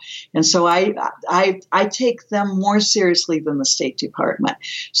now. And so I take them more seriously than the State Department.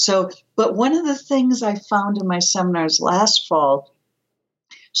 But one of the things I found in my seminars last fall,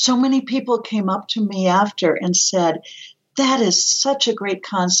 so many people came up to me after and said, that is such a great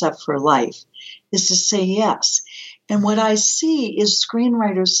concept for life, is to say yes. And what I see is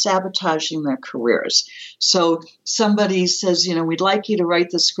screenwriters sabotaging their careers. So somebody says, we'd like you to write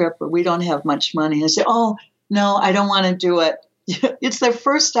the script, but we don't have much money. And I say, oh, no, I don't want to do it. It's their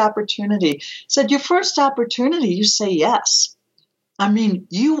first opportunity. Your first opportunity, you say yes. I mean,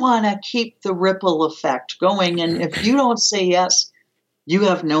 you want to keep the ripple effect going. And if you don't say yes, you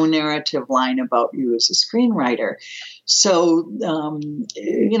have no narrative line about you as a screenwriter. So,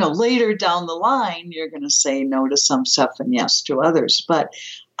 later down the line, you're going to say no to some stuff and yes to others. But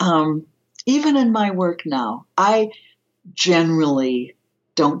even in my work now, I generally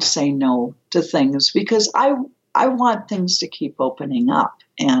don't say no to things, because I want things to keep opening up.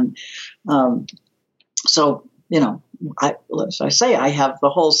 And so, as I say, I have the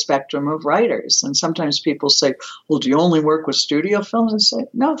whole spectrum of writers. And sometimes people say, well, do you only work with studio films? I say,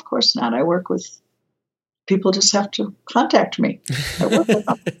 no, of course not. I work with people, just have to contact me. I work with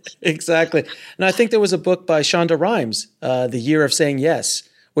them. Exactly. And I think there was a book by Shonda Rhimes, The Year of Saying Yes,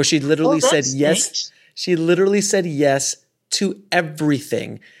 where she literally said yes. Neat. She literally said yes to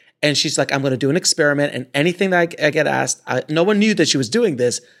everything. And she's like, I'm going to do an experiment, and anything that I get asked, no one knew that she was doing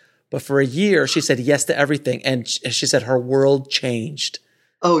this, but for a year, she said yes to everything. And she said her world changed.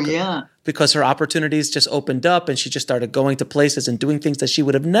 Oh, yeah. Because her opportunities just opened up, and she just started going to places and doing things that she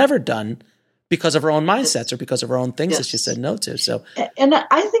would have never done because of her own mindsets or because of her own things that she said no to. So, and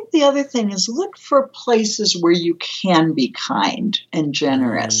I think the other thing is, look for places where you can be kind and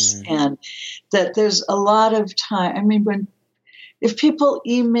generous, and that there's a lot of time. I mean, if people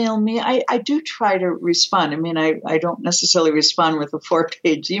email me, I do try to respond. I mean, I don't necessarily respond with a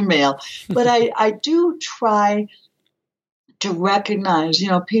 4-page email, but I do try to recognize,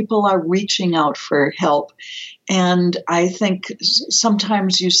 people are reaching out for help. And I think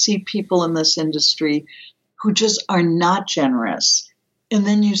sometimes you see people in this industry who just are not generous. And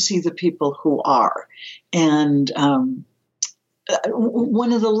then you see the people who are. And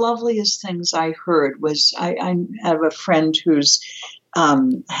one of the loveliest things I heard was I have a friend who's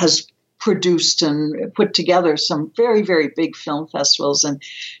has produced and put together some very, very big film festivals. And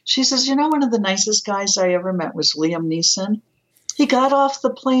she says, one of the nicest guys I ever met was Liam Neeson. He got off the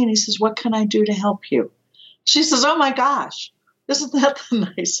plane. He says, what can I do to help you? She says, oh, my gosh, isn't that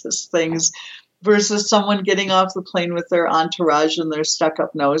the nicest things? Versus someone getting off the plane with their entourage and their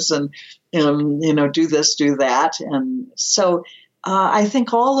stuck-up nose and, do this, do that. And so I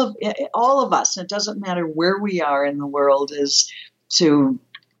think all of us, and it doesn't matter where we are in the world, is to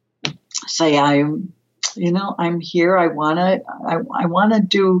say, I'm here. I want to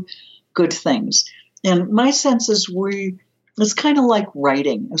do good things. And my sense is it's kind of like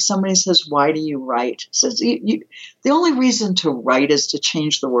writing. If somebody says, why do you write? It says, the only reason to write is to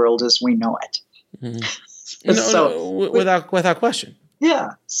change the world as we know it. Mm-hmm. Without question.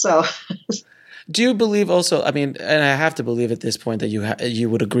 Yeah. So do you believe also, I mean, and I have to believe at this point that you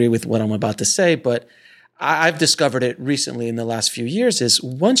would agree with what I'm about to say, but I've discovered it recently in the last few years, is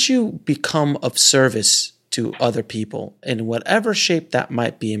once you become of service to other people in whatever shape that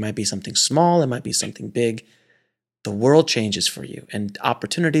might be, it might be something small, it might be something big, the world changes for you and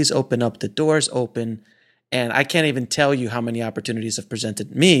opportunities open up, the doors open. And I can't even tell you how many opportunities have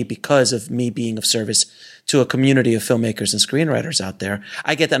presented me because of me being of service to a community of filmmakers and screenwriters out there.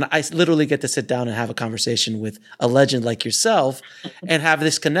 I literally get to sit down and have a conversation with a legend like yourself and have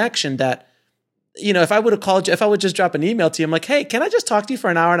this connection that, if I would have called you, if I would just drop an email to you, I'm like, hey, can I just talk to you for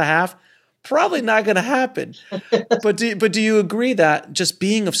an hour and a half? Probably not going to happen. But do you agree that just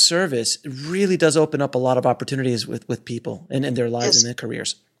being of service really does open up a lot of opportunities with people and in their lives and their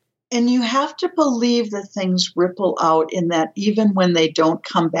careers? And you have to believe that things ripple out, in that even when they don't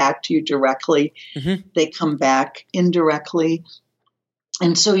come back to you directly, they come back indirectly.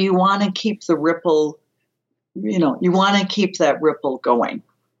 And so you want to keep the ripple, you want to keep that ripple going.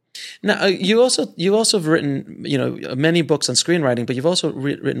 Now, you also have written, many books on screenwriting, but you've also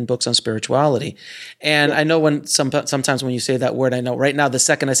written books on spirituality. And I know sometimes when you say that word, I know right now, the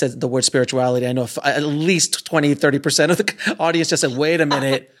second I said the word spirituality, I know at least 20, 30% of the audience just said, wait a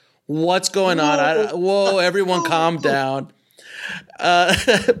minute, what's going on? Everyone calm down.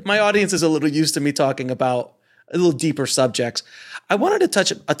 My audience is a little used to me talking about a little deeper subjects. I wanted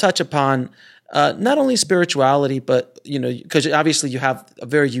to touch upon not only spirituality, but, because obviously you have a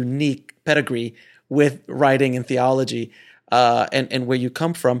very unique pedigree with writing and theology and where you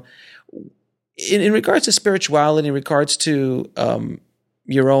come from. In regards to spirituality, in regards to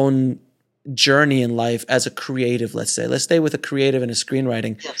your own journey in life as a creative, let's stay with a creative and a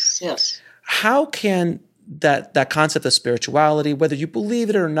screenwriting. Yes. How can that concept of spirituality, whether you believe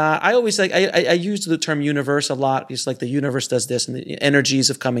it or not, I always I use the term universe a lot. It's like the universe does this and the energies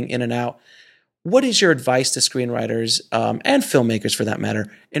of coming in and out. What is your advice to screenwriters and filmmakers, for that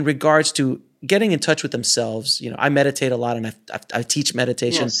matter, in regards to getting in touch with themselves? I meditate a lot, and I teach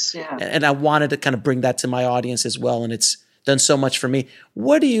meditation, and I wanted to kind of bring that to my audience as well. And it's done so much for me.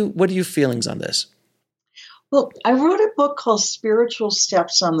 What are your feelings on this? Well, I wrote a book called Spiritual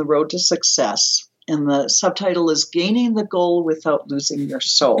Steps on the Road to Success, and the subtitle is Gaining the Goal Without Losing Your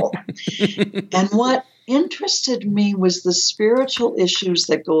Soul. And what interested me was the spiritual issues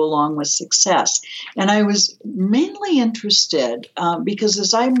that go along with success. And I was mainly interested because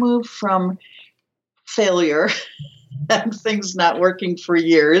as I moved from failure and things not working for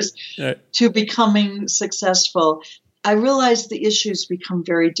years to becoming successful, I realized the issues become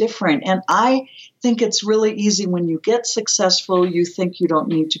very different. And I think it's really easy when you get successful, you think you don't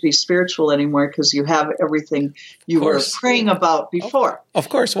need to be spiritual anymore because you have everything you were praying about before. Of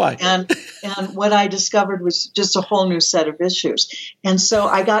course, why? And what I discovered was just a whole new set of issues. And so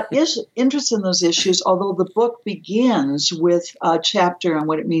I got interested in those issues, although the book begins with a chapter on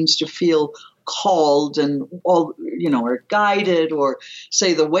what it means to feel called and all, or guided, or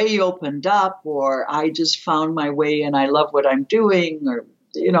say the way opened up, or I just found my way and I love what I'm doing, or,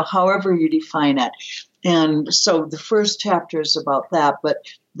 however you define it. And so the first chapter is about that, but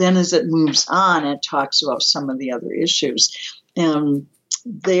then as it moves on, it talks about some of the other issues. And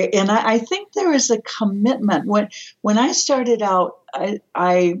I think there is a commitment. When I started out,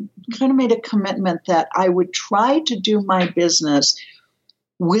 I kind of made a commitment that I would try to do my business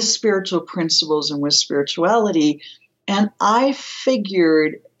with spiritual principles and with spirituality. And I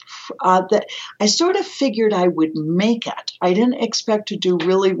figured that I sort of figured I would make it. I didn't expect to do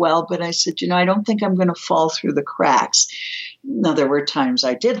really well, but I said, I don't think I'm going to fall through the cracks. Now, there were times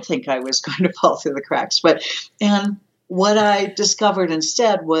I did think I was going to fall through the cracks, and what I discovered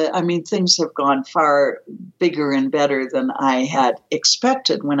instead was, things have gone far bigger and better than I had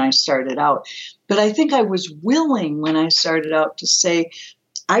expected when I started out. But I think I was willing when I started out to say,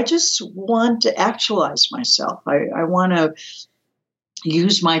 I just want to actualize myself. I want to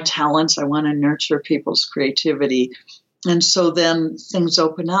use my talents. I want to nurture people's creativity. And so then things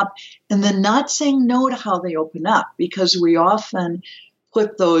open up. And then not saying no to how they open up, because we often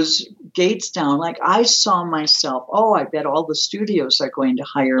put those gates down. Like I saw myself, I bet all the studios are going to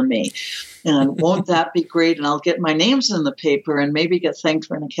hire me. And won't that be great? And I'll get my name's in the paper and maybe get thanked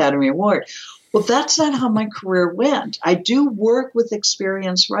for an Academy Award. Well, that's not how my career went. I do work with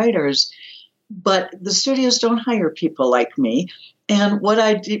experienced writers, but the studios don't hire people like me. And what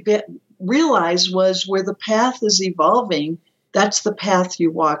I realized was where the path is evolving, that's the path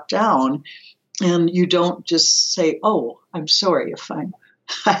you walk down. And you don't just say, I'm sorry if I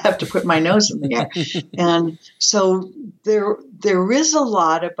have to put my nose in the air. And so there is a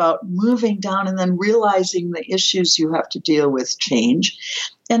lot about moving down and then realizing the issues you have to deal with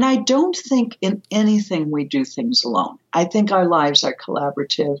change. And I don't think in anything we do things alone. I think our lives are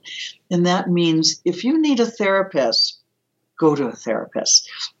collaborative. And that means if you need a therapist, go to a therapist.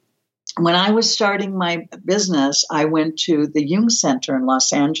 When I was starting my business, I went to the Jung Center in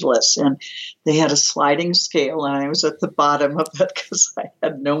Los Angeles, and they had a sliding scale, and I was at the bottom of it because I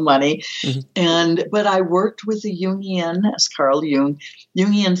had no money. Mm-hmm. But I worked with a Jungian, as Carl Jung,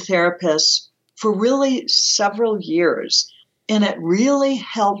 Jungian therapist for really several years. And it really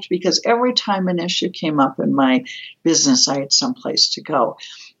helped because every time an issue came up in my business, I had someplace to go.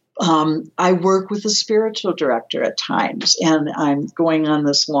 I work with a spiritual director at times, and I'm going on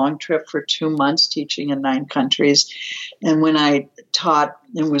this long trip for 2 months teaching in 9 countries. And when I taught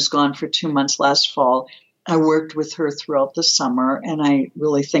and was gone for 2 months last fall, I worked with her throughout the summer, and I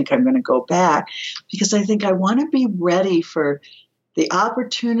really think I'm going to go back because I think I want to be ready for the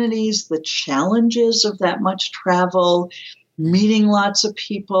opportunities, the challenges of that much travel, meeting lots of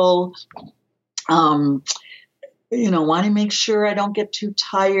people, want to make sure I don't get too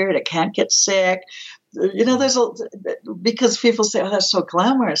tired. I can't get sick. Because people say, that's so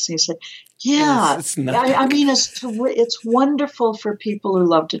glamorous. And you say, yeah, it's not. It's wonderful for people who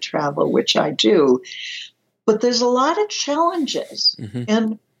love to travel, which I do. But there's a lot of challenges. Mm-hmm.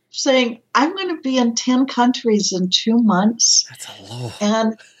 And saying, I'm going to be in 10 countries in 2 months. That's a lot.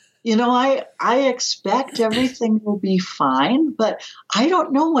 And I expect everything will be fine, but I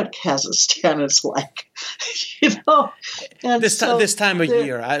don't know what Kazakhstan is like, And this time of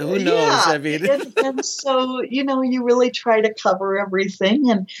year, who knows? Yeah. And so, you really try to cover everything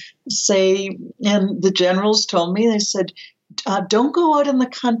and say, and the generals told me, they said, don't go out in the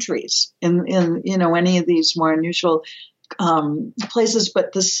countries in any of these more unusual places,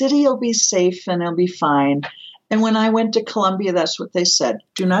 but the city will be safe and it'll be fine. And when I went to Colombia, that's what they said.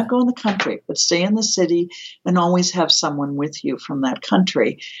 Do not go in the country, but stay in the city and always have someone with you from that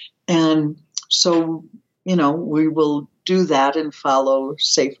country. And so, we will do that and follow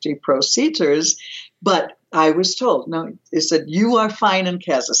safety procedures. But I was told, no, they said, you are fine in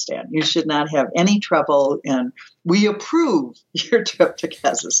Kazakhstan. You should not have any trouble. And we approve your trip to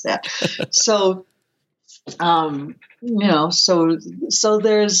Kazakhstan. So, so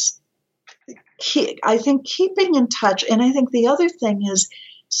there's, I think keeping in touch, and I think the other thing is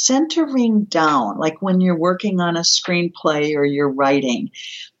centering down, like when you're working on a screenplay or you're writing,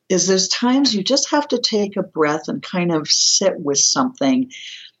 is there's times you just have to take a breath and kind of sit with something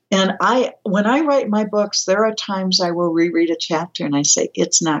And when I write my books, there are times I will reread a chapter and I say,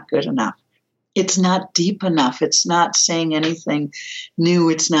 it's not good enough. It's not deep enough. It's not saying anything new.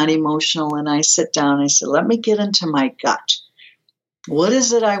 It's not emotional. And I sit down and I say, let me get into my gut. What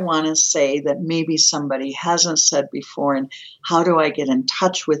is it I want to say that maybe somebody hasn't said before? And how do I get in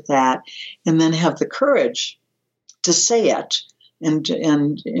touch with that? And then have the courage to say it and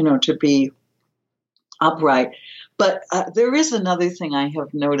to be upright. But there is another thing I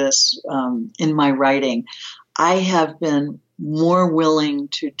have noticed in my writing. I have been more willing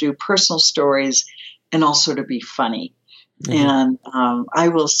to do personal stories and also to be funny. Mm-hmm. And I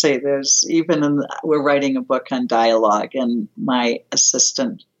will say we're writing a book on dialogue, and my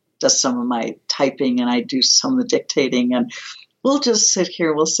assistant does some of my typing and I do some of the dictating, and we'll just sit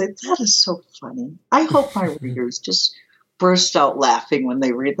here. We'll say, that is so funny. I hope my readers just burst out laughing when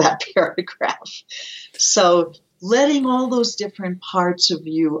they read that paragraph. So letting all those different parts of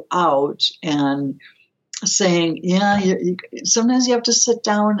you out and saying, sometimes you have to sit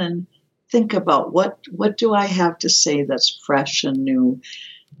down and think about what do I have to say that's fresh and new.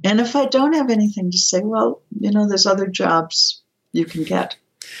 And if I don't have anything to say, well, there's other jobs you can get.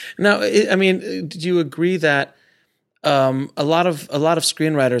 Now, I mean, do you agree that a lot of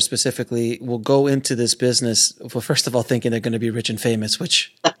screenwriters specifically will go into this business, well, first of all, thinking they're going to be rich and famous,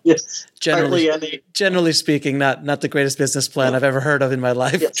 which yes, generally speaking, not the greatest business plan I've ever heard of in my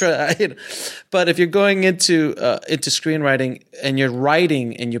life. Yes. But if you're going into screenwriting and you're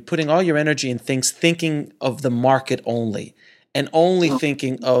writing and you're putting all your energy in things, thinking of the market only and only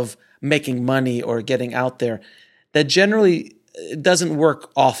thinking of making money or getting out there, that generally it doesn't work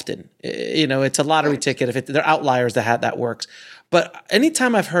often. It's a lottery ticket. There are outliers that works. But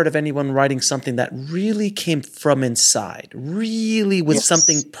anytime I've heard of anyone writing something that really came from inside, really with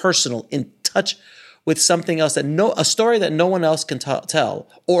something personal, in touch with something else, a story that no one else can tell,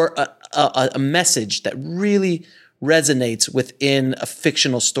 or a message that really resonates within a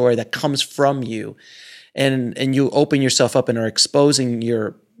fictional story that comes from you, and you open yourself up and are exposing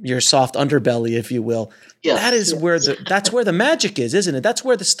your soft underbelly, if you will. Yes, that is that's where the magic is, isn't it? That's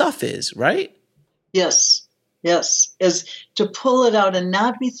where the stuff is, right? Yes. Is to pull it out and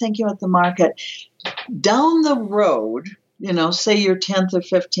not be thinking about the market. Down the road, say your 10th or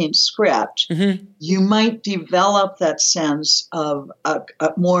 15th script, mm-hmm. you might develop that sense of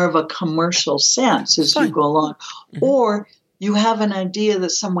more of a commercial sense as you go along. Mm-hmm. Or you have an idea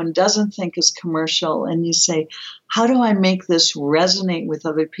that someone doesn't think is commercial, and you say, how do I make this resonate with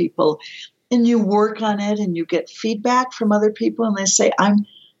other people? And you work on it and you get feedback from other people, and they say,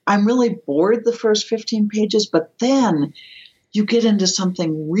 I'm really bored the first 15 pages, but then you get into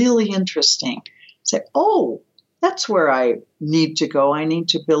something really interesting. Say, oh, that's where I need to go. I need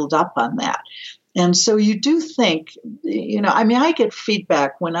to build up on that. And so you do think, I get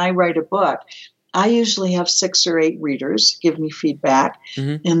feedback when I write a book. I usually have 6 or 8 readers give me feedback,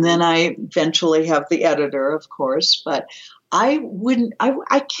 mm-hmm. and then I eventually have the editor, of course, but I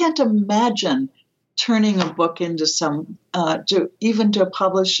can't imagine turning a book into to a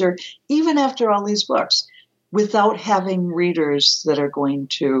publisher, even after all these books, without having readers that are going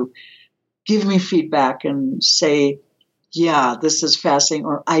to give me feedback and say, yeah, this is fascinating,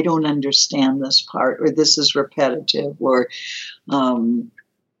 or I don't understand this part, or this is repetitive, or,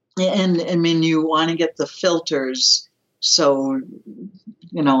 and I mean, you want to get the filters. So,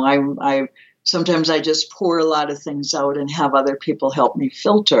 I sometimes I just pour a lot of things out and have other people help me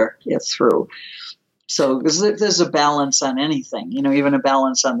filter it through. So there's a balance on anything, even a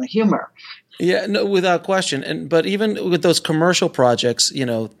balance on the humor. Yeah, no, without question. But even with those commercial projects,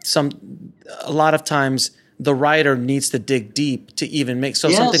 a lot of times the writer needs to dig deep to even make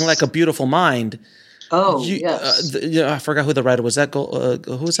something like A Beautiful Mind. Oh, yes. I forgot who the writer was. Who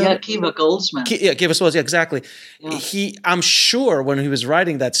was that? Yeah, Kiva Goldsman. Kiva was, exactly. Yeah. I'm sure when he was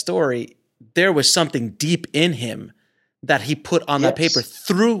writing that story, there was something deep in him that he put on that paper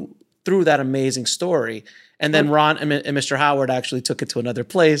through that amazing story. And then Ron and Mr. Howard actually took it to another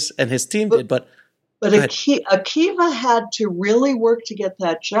place, and his team did. But Akiva had to really work to get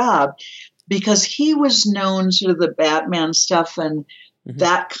that job, because he was known sort of the Batman stuff and mm-hmm.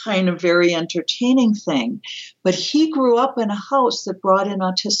 that kind of very entertaining thing. But he grew up in a house that brought in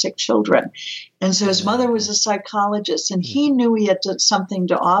autistic children. And so his mother was a psychologist, and he knew he had something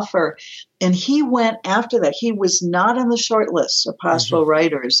to offer. And he went after that. He was not on the short list of possible mm-hmm.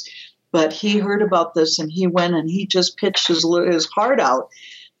 writers, but he heard about this, and he went and he just pitched his heart out.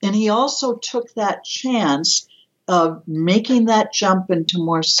 And he also took that chance of making that jump into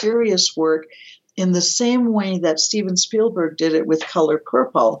more serious work in the same way that Steven Spielberg did it with Color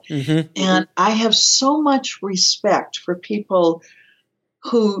Purple. Mm-hmm. And I have so much respect for people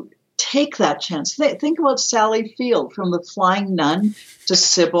who take that chance. Think about Sally Field, from The Flying Nun to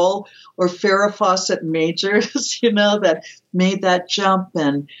Sybil, or Farrah Fawcett Majors, that made that jump,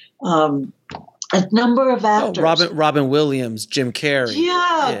 and a number of actors. Robin Williams, Jim Carrey.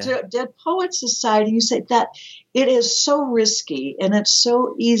 Yeah. Dead Poets Society. You say that it is so risky, and it's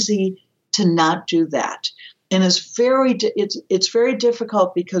so easy to not do that. And it's very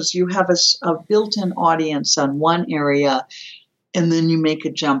difficult because you have a built-in audience on one area, and then you make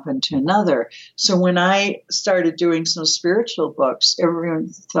a jump into another. So when I started doing some spiritual books, everyone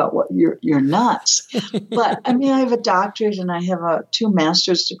thought, "What, you're nuts." But I have a doctorate, and I have 2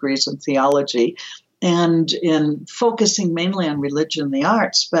 master's degrees in theology, and in focusing mainly on religion and the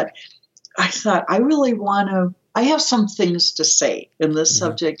arts. But I thought, I have some things to say in this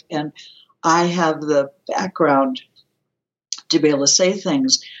subject, and I have the background to be able to say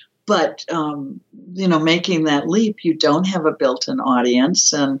things. But, making that leap, you don't have a built-in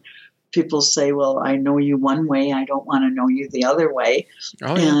audience. And people say, well, I know you one way, I don't want to know you the other way.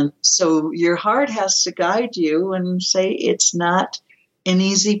 Oh, yeah. And so your heart has to guide you and say it's not an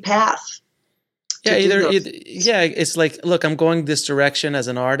easy path. Yeah, it's like, look, I'm going this direction as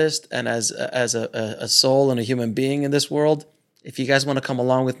an artist and as a soul and a human being in this world. If you guys want to come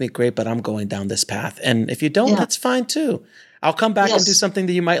along with me, great, but I'm going down this path. And if you don't, that's fine too. I'll come back and do something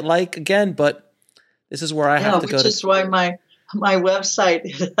that you might like again, but this is where I have to go. Which is why my website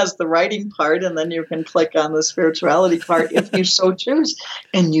has the writing part, and then you can click on the spirituality part if you so choose,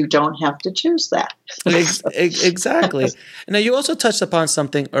 and you don't have to choose that. Exactly. Now, you also touched upon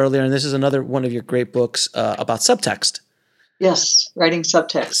something earlier, and this is another one of your great books about subtext. Yes, writing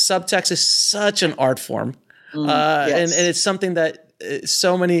subtext. Subtext is such an art form, and it's something that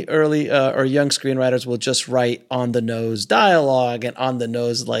so many early or young screenwriters will just write on the nose dialogue and on the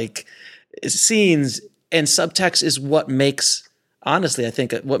nose scenes, and subtext is what makes, honestly, I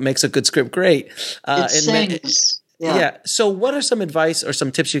think what makes a good script great. It sings. So what are some advice or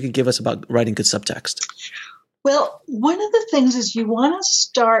some tips you could give us about writing good subtext? Well, one of the things is you want to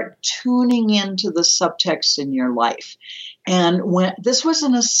start tuning into the subtext in your life. And when this was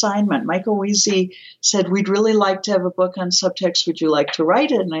an assignment, Michael Weezy said, "We'd really like to have a book on subtext. Would you like to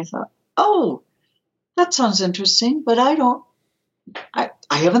write it?" And I thought, "Oh, that sounds interesting, but I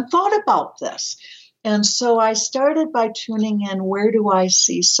haven't thought about this." And so I started by tuning in, where do I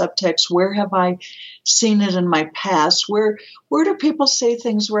see subtext? Where have I seen it in my past? Where do people say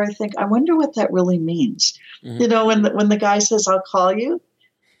things where I think, I wonder what that really means? Mm-hmm. When the guy says, "I'll call you,"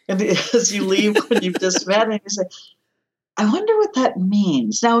 and as you leave when you've just met, and you say, I wonder what that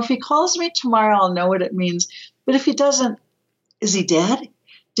means. Now, if he calls me tomorrow, I'll know what it means. But if he doesn't, is he dead?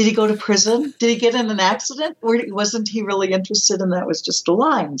 Did he go to prison? Did he get in an accident? Or wasn't he really interested and that was just a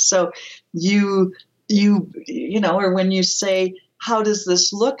line? So you or when you say, "How does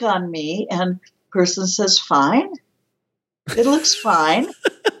this look on me?" and person says, "Fine. It looks fine."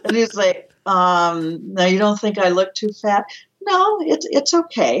 And he's like, "No, you don't think I look too fat?" "No, it's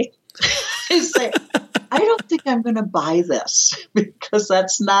okay." He's like, "I don't think I'm going to buy this because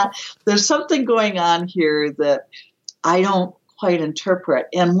there's something going on here that I don't quite interpret."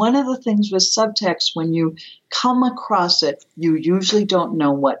 And one of the things with subtext, when you come across it, you usually don't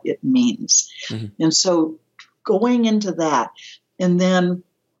know what it means. Mm-hmm. And so going into that, and then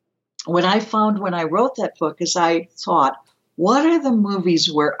what I found when I wrote that book is I thought, what are the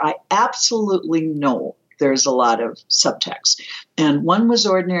movies where I absolutely know there's a lot of subtext? And one was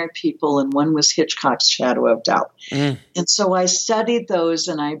Ordinary People, and one was Hitchcock's Shadow of Doubt. Mm. And so I studied those,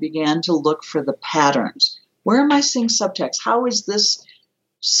 and I began to look for the patterns. Where am I seeing subtext? How is this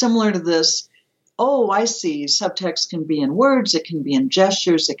similar to this? Oh, I see. Subtext can be in words. It can be in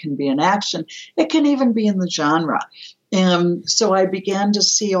gestures. It can be in action. It can even be in the genre. And so I began to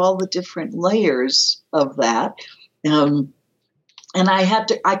see all the different layers of that. And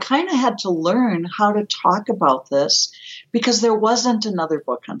I kind of had to learn how to talk about this because there wasn't another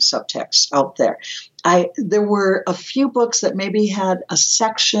book on subtext out there. There were a few books that maybe had a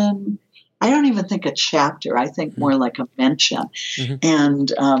section. I don't even think a chapter. I think more like a mention. Mm-hmm.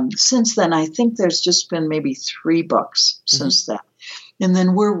 And since then, I think there's just been maybe 3 books since then. And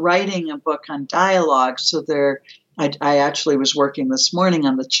then we're writing a book on dialogue. So I actually was working this morning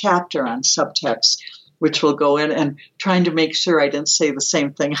on the chapter on subtext, which will go in and trying to make sure I didn't say the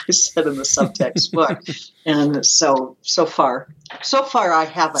same thing I said in the subtext book. And so far I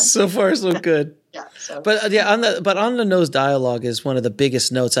haven't. So far, so good. Yeah. So. But on the nose dialogue is one of the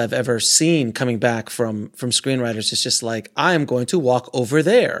biggest notes I've ever seen coming back from screenwriters. It's just like, I am going to walk over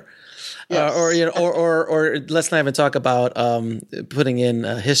there. Yes. Or let's not even talk about putting in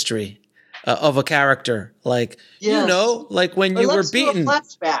history. of a character, like like when you were beaten.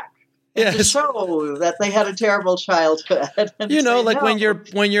 Let's do a flashback. To show that they had a terrible childhood. Like when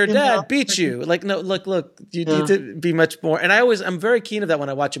your dad beat you. Like, no, look, you need to be much more. And I'm very keen of that when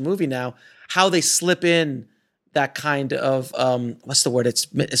I watch a movie now, how they slip in that kind of what's the word?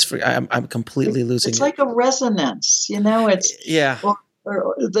 It's free. I'm completely losing it. It's like a resonance, It's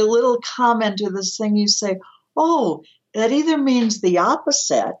or the little comment to this thing you say, oh, that either means the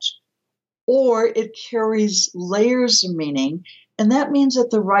opposite, or it carries layers of meaning. And that means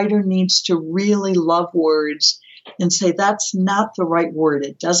that the writer needs to really love words and say, that's not the right word.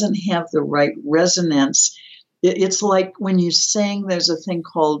 It doesn't have the right resonance. It's like when you sing, there's a thing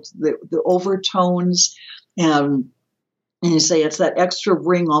called the overtones. And you say it's that extra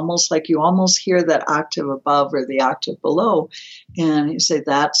ring, almost like you almost hear that octave above or the octave below. And you say,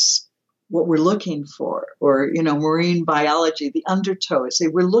 that's what we're looking for. Or, marine biology, the undertow. I say,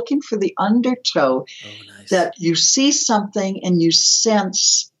 we're looking for the undertow. Oh, nice. That you see something and you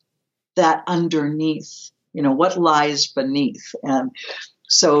sense that underneath, what lies beneath. And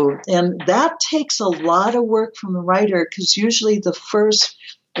that takes a lot of work from the writer, because usually the first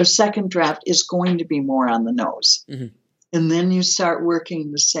or second draft is going to be more on the nose. Mm-hmm. And then you start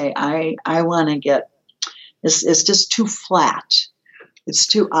working to say, I want to get, it's just too flat. It's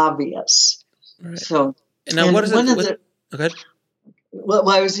too obvious. Right. So, now what is it? Okay. Well,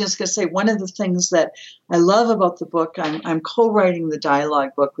 I was just going to say, one of the things that I love about the book, I'm co-writing the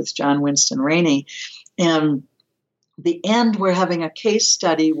dialogue book with John Winston Rainey, and the end, we're having a case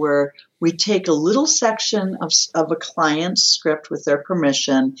study where we take a little section of a client's script with their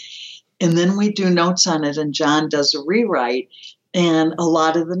permission, and then we do notes on it, and John does a rewrite, and a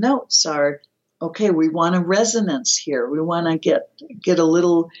lot of the notes are, okay, we want a resonance here. We want to get a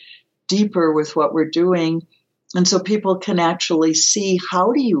little deeper with what we're doing. And so people can actually see,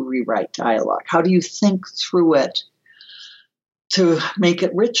 how do you rewrite dialogue? How do you think through it to make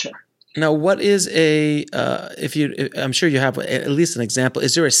it richer? Now, what is I'm sure you have at least an example.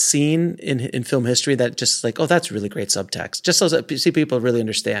 Is there a scene in film history that just like, oh, that's really great subtext, just so that see people really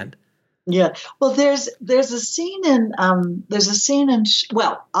understand? Yeah. Well, there's a scene in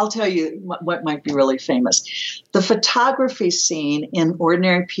well, I'll tell you what might be really famous. The photography scene in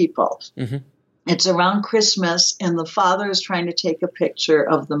Ordinary People. Mm-hmm. It's around Christmas, and the father is trying to take a picture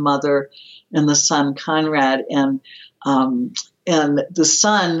of the mother and the son, Conrad, and the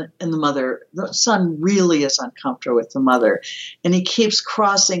son and the son really is uncomfortable with the mother, and he keeps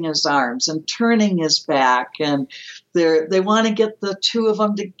crossing his arms and turning his back, and they want to get the two of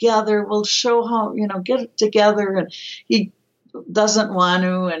them together. We'll show how, get it together, and he doesn't want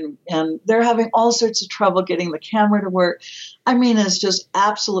to, and they're having all sorts of trouble getting the camera to work. I mean, it's just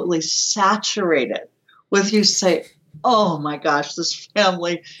absolutely saturated with, you say, oh my gosh, this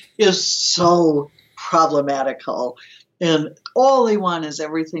family is so problematical, and all they want is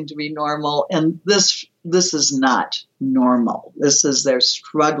everything to be normal, and this is not normal. They're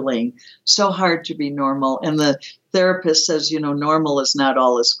struggling so hard to be normal, and the therapist says, normal is not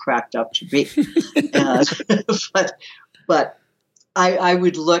all it's cracked up to be. But I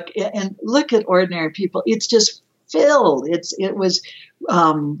would look at Ordinary People. It's just filled. It was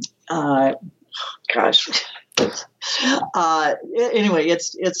anyway, it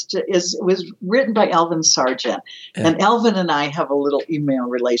was written by Elvin Sargent, and Elvin and I have a little email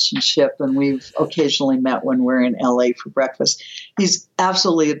relationship, and we've occasionally met when we're in LA for breakfast. He's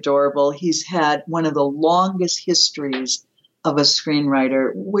absolutely adorable. He's had one of the longest histories of a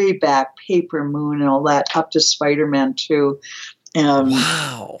screenwriter, way back, Paper Moon and all that, up to Spider-Man 2.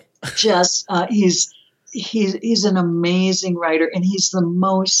 Wow! Just he's an amazing writer, and he's the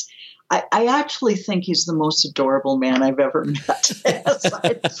most. I actually think he's the most adorable man I've ever met.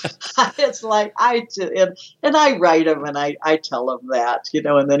 It's like I do, and I write him, and I tell him that,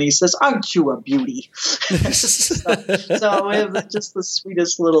 and then he says, "Aren't you a beauty?" so it was just the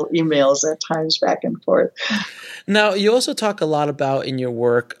sweetest little emails at times back and forth. Now, you also talk a lot about in your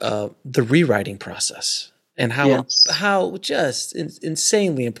work the rewriting process. And how just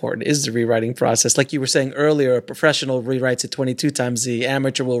insanely important is the rewriting process. Like you were saying earlier, a professional rewrites it 22 times. The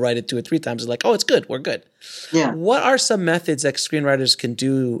amateur will write it 2 or 3 times. It's like, oh, it's good. We're good. Yeah. What are some methods that screenwriters can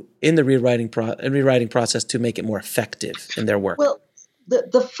do in the rewriting process to make it more effective in their work? Well,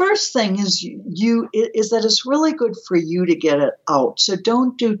 the first thing is is that it's really good for you to get it out. So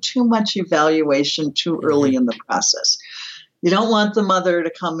don't do too much evaluation too early in the process. You don't want the mother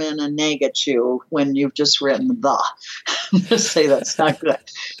to come in and nag at you when you've just written just say that's not good.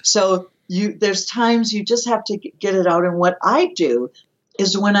 So there's times you just have to get it out. And what I do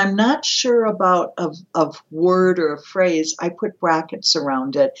is when I'm not sure about of word or a phrase, I put brackets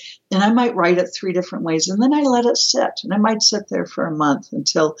around it, and I might write it 3 different ways, and then I let it sit, and I might sit there for a month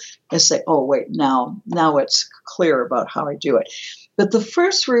until I say, oh, wait, now it's clear about how I do it. But the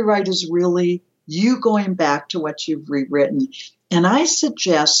first rewrite is really you going back to what you've rewritten, and I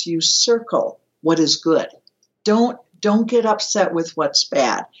suggest you circle what is good. Don't get upset with what's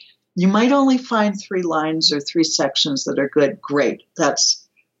bad. You might only find 3 lines or 3 sections that are good. Great. That's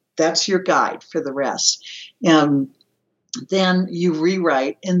your guide for the rest. And then you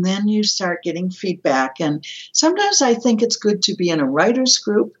rewrite, and then you start getting feedback. And sometimes I think it's good to be in a writer's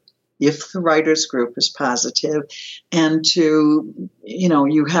group, if the writer's group is positive, and to,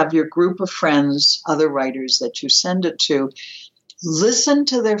 you have your group of friends, other writers that you send it to. Listen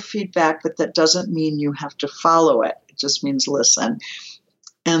to their feedback, but that doesn't mean you have to follow it. It just means listen.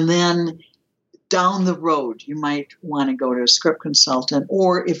 And then down the road, you might want to go to a script consultant,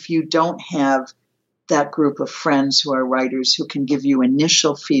 or if you don't have that group of friends who are writers who can give you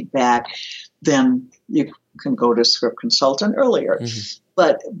initial feedback, then you can go to a script consultant earlier. Mm-hmm.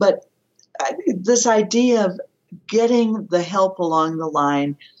 But this idea of getting the help along the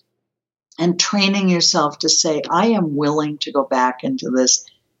line and training yourself to say, I am willing to go back into this.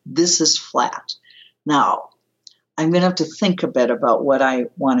 This is flat. Now, I'm going to have to think a bit about what I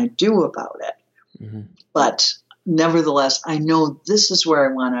want to do about it. Mm-hmm. But nevertheless, I know this is where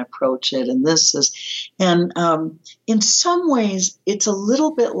I want to approach it. And in some ways, it's a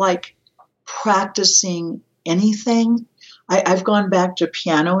little bit like practicing anything. I've gone back to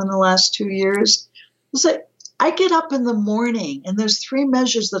piano in the last 2 years. It's like I get up in the morning, and there's 3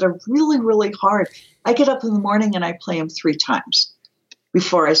 measures that are really, really hard. I get up in the morning and I play them 3 times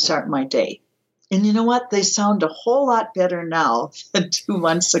before I start my day. And you know what? They sound a whole lot better now than 2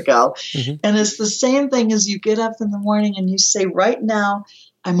 months ago. Mm-hmm. And it's the same thing as you get up in the morning and you say, right now,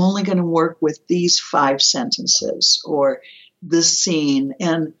 I'm only going to work with these 5 sentences or this scene.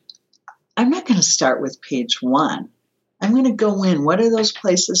 And I'm not going to start with page 1. I'm going to go in. What are those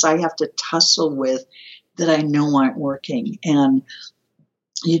places I have to tussle with that I know aren't working? And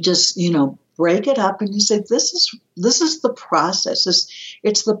you just, break it up and you say, this is the process.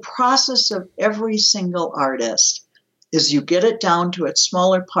 It's the process of every single artist. Is you get it down to its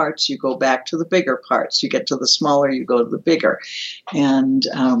smaller parts, you go back to the bigger parts. You get to the smaller, you go to the bigger. And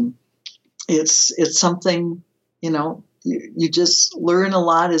it's something, you just learn a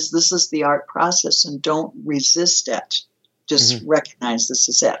lot. This is the art process, and don't resist it. Just recognize this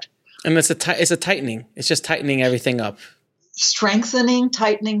is it. And it's a tightening. It's just tightening everything up. Strengthening,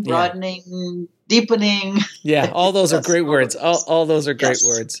 tightening, broadening, deepening. Yeah, all those are great words. All those are great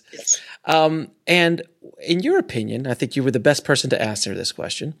words. Yes. And in your opinion, I think you were the best person to answer this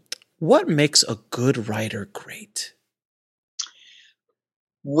question. What makes a good writer great?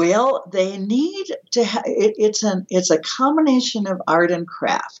 Well, they need to have it's a combination of art and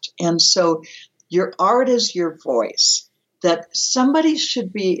craft. And so your art is your voice. That somebody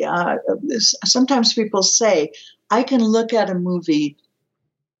should be, sometimes people say, I can look at a movie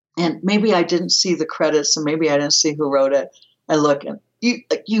and maybe I didn't see the credits and maybe I didn't see who wrote it. I look and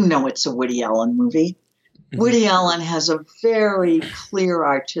it's a Woody Allen movie. Mm-hmm. Woody Allen has a very clear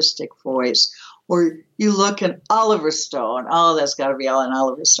artistic voice. Or you look at Oliver Stone. Oh, that's got to be an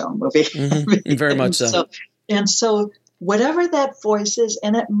Oliver Stone movie. Mm-hmm. Very much so. And so whatever that voice is,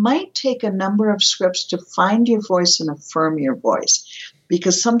 and it might take a number of scripts to find your voice and affirm your voice,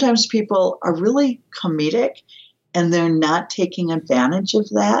 because sometimes people are really comedic and they're not taking advantage of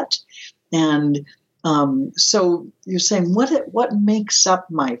that. And so you're saying, what makes up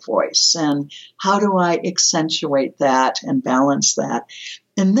my voice, and how do I accentuate that and balance that?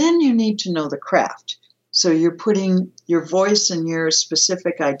 And then you need to know the craft. So you're putting your voice and your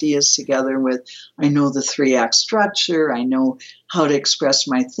specific ideas together with, I know the 3-act structure, I know how to express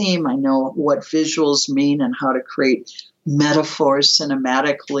my theme, I know what visuals mean and how to create metaphors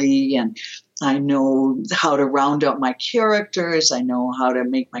cinematically, and I know how to round out my characters, I know how to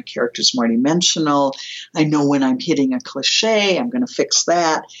make my characters more dimensional, I know when I'm hitting a cliche, I'm going to fix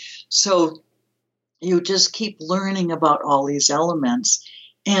that. So you just keep learning about all these elements.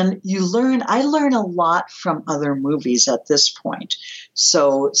 And I learn a lot from other movies at this point.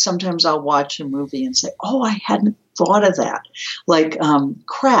 So sometimes I'll watch a movie and say, oh, I hadn't thought of that. Like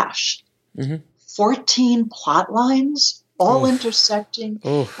Crash, 14 plot lines, all intersecting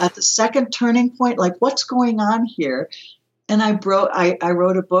at the second turning point. Like, what's going on here? And I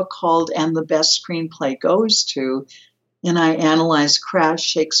wrote a book called And the Best Screenplay Goes To, and I analyzed Crash,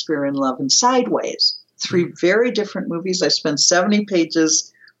 Shakespeare in Love, and Sideways. 3 very different movies. I spent 70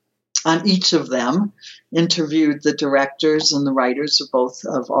 pages on each of them, interviewed the directors and the writers of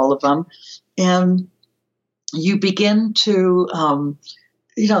all of them. And you begin to,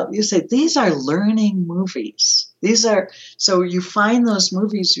 you say, these are learning movies. So you find those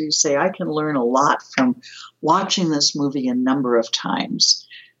movies where you say, I can learn a lot from watching this movie a number of times.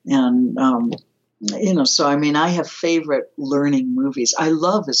 And, so I have favorite learning movies. I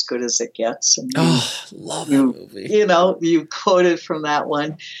love As Good as It Gets. And love that movie. You quoted from that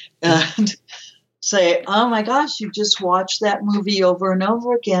one and say, oh my gosh, you just watch that movie over and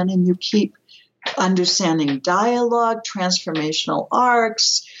over again, and you keep understanding dialogue, transformational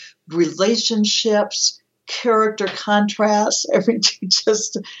arcs, relationships, character contrasts, everything.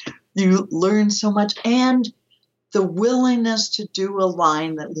 You learn so much. And the willingness to do a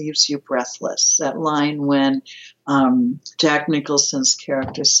line that leaves you breathless. That line when Jack Nicholson's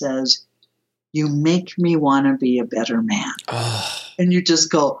character says, you make me want to be a better man. Oh. And you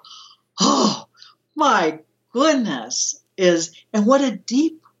just go, oh, my goodness. And what a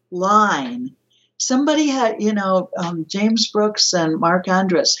deep line. Somebody had, James Brooks and Mark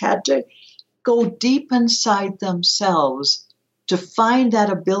Andrus had to go deep inside themselves to find that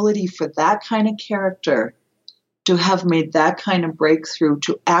ability for that kind of character to have made that kind of breakthrough,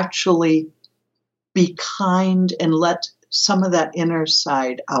 to actually be kind and let some of that inner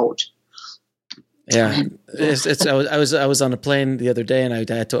side out. Yeah, I was on a plane the other day, and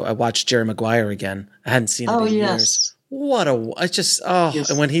I watched Jerry Maguire again. I hadn't seen it in years. Yes.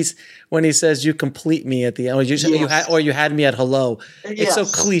 And when he says, you complete me at the end, you had me at hello. It's so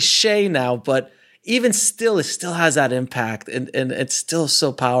cliche now, but even still, it still has that impact, and it's still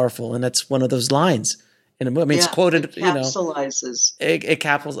so powerful. And that's one of those lines. And it's quoted, it capsulizes. It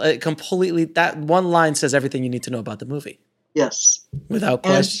capitalizes completely. That one line says everything you need to know about the movie. Yes. Without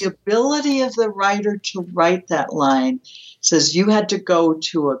question. And the ability of the writer to write that line says you had to go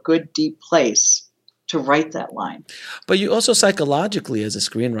to a good, deep place to write that line. But you also psychologically, as a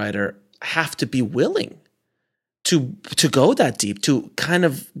screenwriter, have to be willing to go that deep, to kind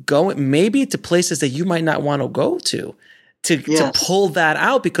of go maybe to places that you might not want to go to pull that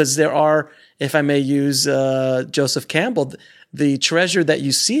out, because there are, if I may use Joseph Campbell, the treasure that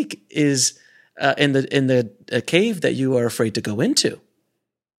you seek is in the cave that you are afraid to go into.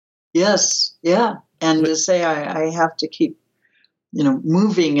 Yes, yeah, and to say I have to keep,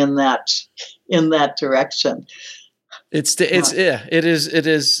 moving in that direction. It's a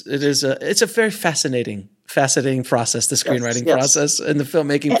very fascinating process, the screenwriting process and the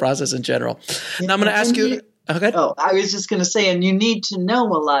filmmaking process in general. Now I'm going to ask you. Okay. Oh, I was just going to say, and you need to know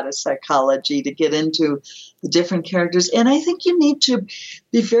a lot of psychology to get into the different characters. And I think you need to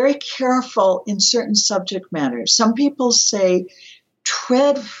be very careful in certain subject matters. Some people say,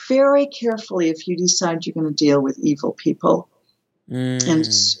 tread very carefully if you decide you're going to deal with evil people. And,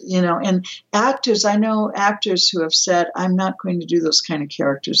 and actors, I know actors who have said, I'm not going to do those kind of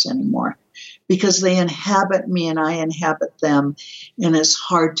characters anymore because they inhabit me and I inhabit them. And it's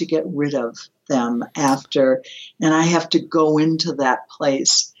hard to get rid of them after, and I have to go into that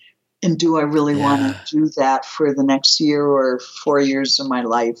place. And do I really want to do that for the next year or 4 years of my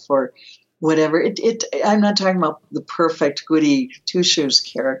life or whatever? I'm not talking about the perfect goody two-shoes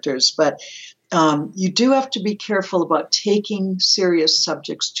characters, but you do have to be careful about taking serious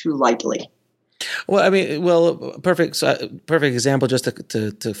subjects too lightly. Well, perfect example, just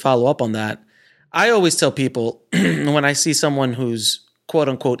to follow up on that. I always tell people when I see someone who's quote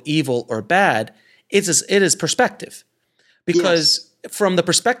unquote evil or bad, it is perspective. Because from the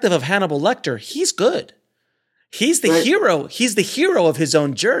perspective of Hannibal Lecter, he's good. He's the hero. He's the hero of his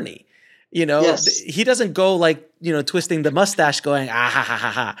own journey. He doesn't go like, twisting the mustache going, ah, ha, ha,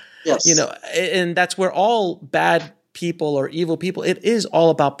 ha, ha. Yes. And that's where all bad people or evil people, it is all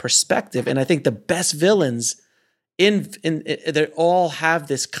about perspective. And I think the best villains they all have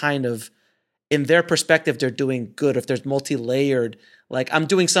this kind of, in their perspective, they're doing good. If there's multi-layered, like I'm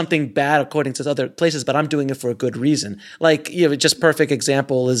doing something bad according to other places, but I'm doing it for a good reason. Like, just perfect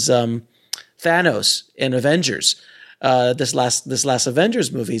example is Thanos in Avengers. This last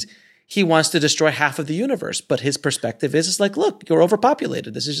Avengers movies, he wants to destroy half of the universe, but his perspective is like, look, you're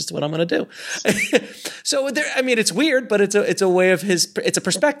overpopulated. This is just what I'm going to do. So it's weird, but it's a way of it's a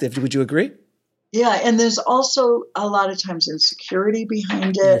perspective. Would you agree? Yeah, and there's also a lot of times insecurity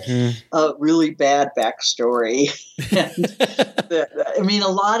behind it, a really bad backstory. And, a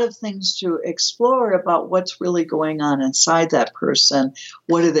lot of things to explore about what's really going on inside that person.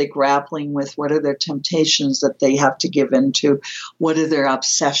 What are they grappling with? What are their temptations that they have to give into? What are their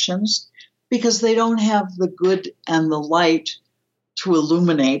obsessions? Because they don't have the good and the light to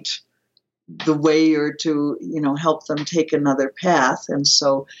illuminate the way or to, help them take another path. And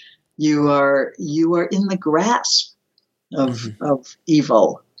so you are in the grasp of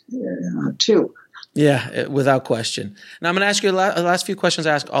evil too. Yeah, without question. Now, I'm going to ask you the last few questions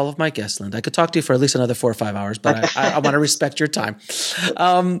I ask all of my guests, Linda. I could talk to you for at least another 4 or 5 hours, but I want to respect your time.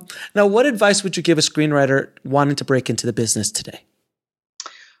 Now, what advice would you give a screenwriter wanting to break into the business today?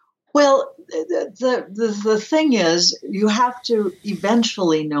 Well, the thing is, you have to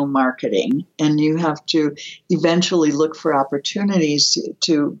eventually know marketing, and you have to eventually look for opportunities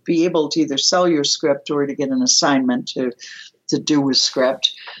to be able to either sell your script or to get an assignment to do a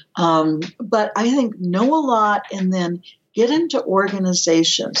script. But I think know a lot and then get into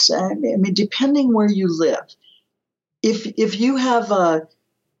organizations. I mean, depending where you live, if you have a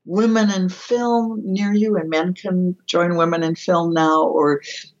women in film near you, and men can join women in film now, or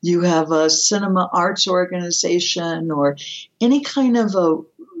you have a cinema arts organization or any kind of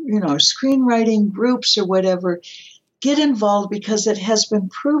screenwriting groups or whatever, get involved, because it has been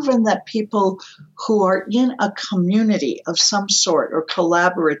proven that people who are in a community of some sort or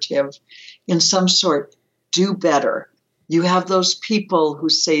collaborative in some sort do better. You have those people who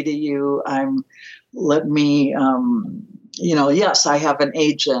say to you, yes, I have an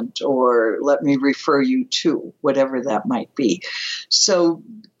agent, or let me refer you to, whatever that might be. So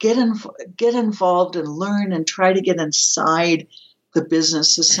get involved and learn and try to get inside the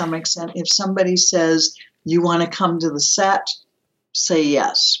business to some extent. If somebody says, you want to come to the set, say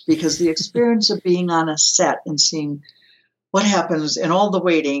yes, because the experience of being on a set and seeing what happens and all the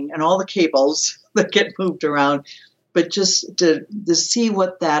waiting and all the cables that get moved around, but just to see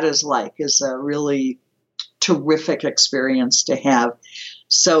what that is like is a really terrific experience to have.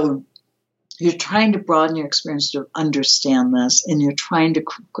 So you're trying to broaden your experience to understand this, and you're trying to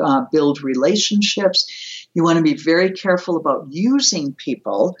build relationships. You want to be very careful about using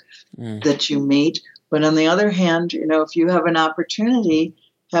people that you meet. But on the other hand, if you have an opportunity,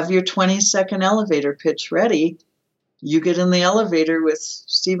 have your 20-second elevator pitch ready. You get in the elevator with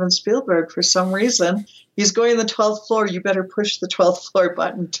Steven Spielberg for some reason. He's going to the 12th floor. You better push the 12th floor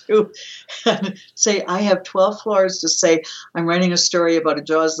button too, and say, I have 12 floors to say, I'm writing a story about a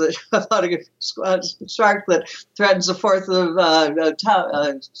shark that threatens the 4th of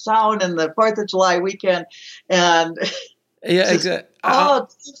town and the 4th of July weekend. And yeah, exactly.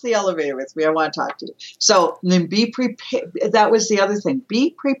 Take the elevator with me. I want to talk to you. So then be prepared. That was the other thing.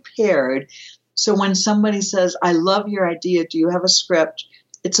 Be prepared. So when somebody says, I love your idea, do you have a script?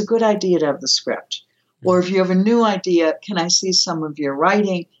 It's a good idea to have the script. Or if you have a new idea, can I see some of your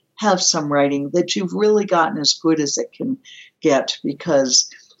writing? Have some writing that you've really gotten as good as it can get, because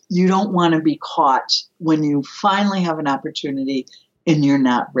you don't want to be caught when you finally have an opportunity and you're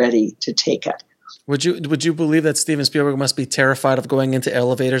not ready to take it. Would you believe that Steven Spielberg must be terrified of going into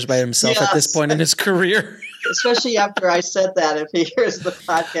elevators by himself at this point in his career? Especially after I said that, if he hears the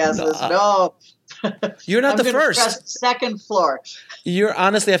podcast, no. You're not the first. Press second floor.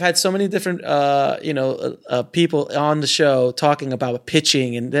 Honestly, I've had so many different, people on the show talking about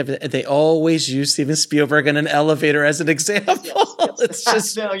pitching, and they always use Steven Spielberg in an elevator as an example. Yes. It's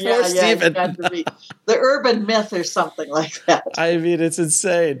just poor Steven. The urban myth or something like that. I mean, it's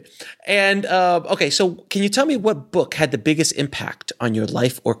insane. And okay, so can you tell me what book had the biggest impact on your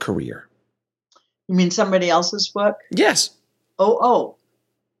life or career? You mean somebody else's book? Yes.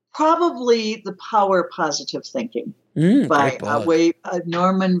 Probably The Power of Positive Thinking by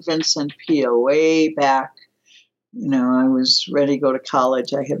Norman Vincent Peale. Way back, I was ready to go to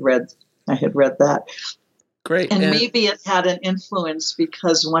college. I had read that. Great. And maybe it had an influence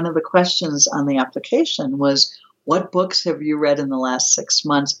because one of the questions on the application was, what books have you read in the last 6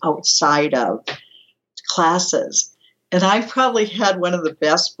 months outside of classes? And I probably had one of the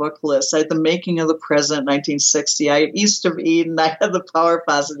best book lists. I had The Making of the President, 1960. I had East of Eden. I had The Power of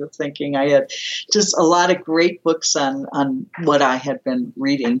Positive Thinking. I had just a lot of great books on what I had been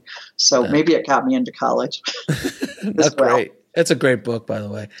reading. So maybe it got me into college. That's great. It's a great book, by the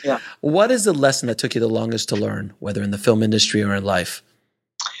way. Yeah. What is the lesson that took you the longest to learn, whether in the film industry or in life?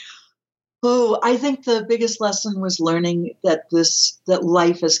 Oh, I think the biggest lesson was learning that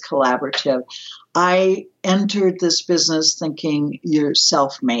life is collaborative. I entered this business thinking you're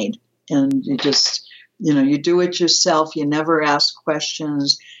self-made, and you just, you do it yourself. You never ask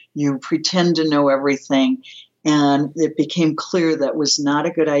questions. You pretend to know everything. And it became clear that was not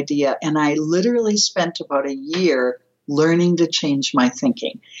a good idea. And I literally spent about a year learning to change my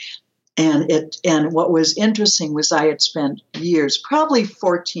thinking. And what was interesting was I had spent years, probably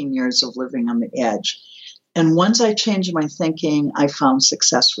 14 years of living on the edge. And once I changed my thinking, I found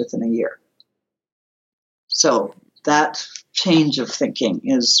success within a year. So that change of thinking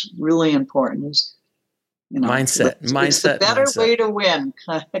is really important. Mindset. It's the better way to win,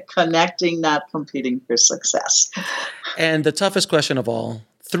 connecting, not competing for success. And the toughest question of all,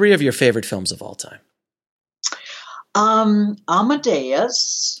 3 of your favorite films of all time.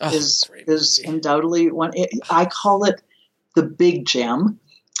 Amadeus is undoubtedly one. I call it the big gem.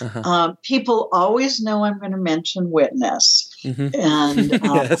 Uh-huh. People always know I'm going to mention Witness. Mm-hmm. And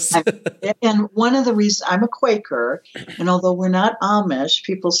yes. and one of the reasons I'm a Quaker, and although we're not Amish,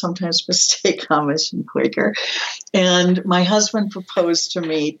 people sometimes mistake Amish and Quaker. And my husband proposed to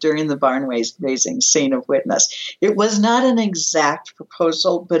me during the barn raising scene of Witness. It was not an exact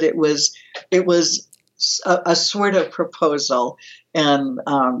proposal, but it was a sort of proposal, and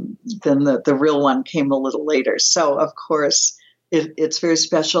then the real one came a little later. So of course it's very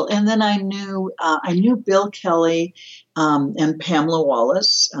special. And then I knew Bill Kelley and Pamela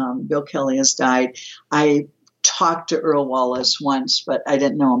Wallace. Bill Kelley has died. I talked to Earl Wallace once, but I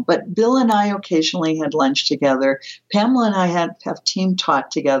didn't know him. But Bill and I occasionally had lunch together. Pamela and I have team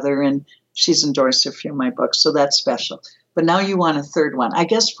taught together, and she's endorsed a few of my books, so that's special. But now you want a third one. I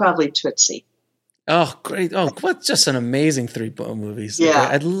guess probably Tootsie. Oh, great. Oh, what just an amazing 3 movies. Yeah.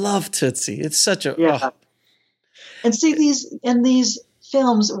 I love Tootsie. It's such a... Yeah. Oh. And see, these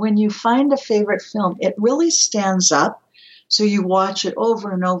films, when you find a favorite film, it really stands up. So you watch it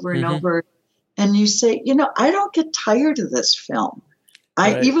over and over and over, and you say, I don't get tired of this film.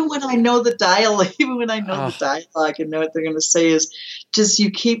 Right. Even when I know the dialogue, the dialogue and know what they're going to say, is just you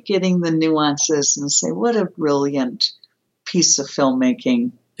keep getting the nuances and say, what a brilliant piece of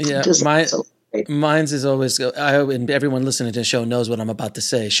filmmaking. Yeah, mine's is always, and everyone listening to the show knows what I'm about to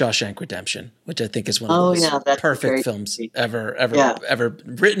say, Shawshank Redemption, which I think is one of the most perfect films ever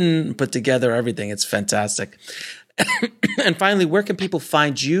written, put together, everything. It's fantastic. And finally, where can people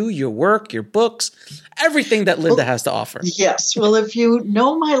find you, your work, your books, everything that Linda has to offer? Yes. Well, if you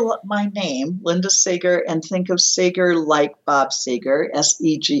know my name, Linda Seger, and think of Seger like Bob Seger,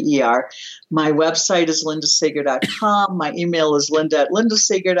 Seger, my website is lindaseger.com. My email is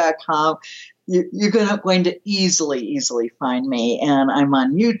linda@lindaseger.com. You're going to easily find me. And I'm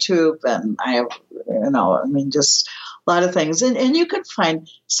on YouTube, and I have, just a lot of things. And you can find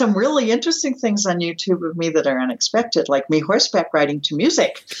some really interesting things on YouTube of me that are unexpected, like me horseback riding to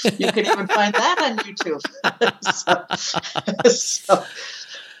music. You can even find that on YouTube. so.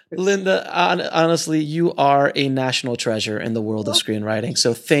 Linda, honestly, you are a national treasure in the world of screenwriting.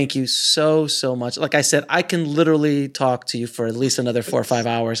 So thank you so much. Like I said, I can literally talk to you for at least another 4 or 5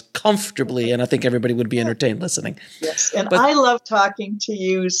 hours comfortably, and I think everybody would be entertained listening. Yes, and I love talking to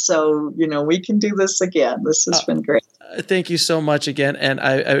you, so we can do this again. This has been great. Thank you so much again, and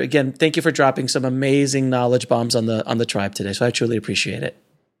I again thank you for dropping some amazing knowledge bombs on the tribe today. So I truly appreciate it.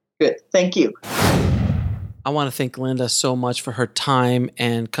 Good, thank you. I want to thank Linda so much for her time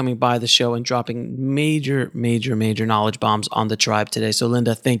and coming by the show and dropping major knowledge bombs on the tribe today. So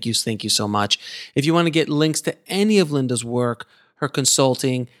Linda, thank you so much. If you want to get links to any of Linda's work, her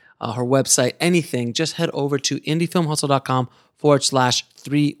consulting, her website, anything, just head over to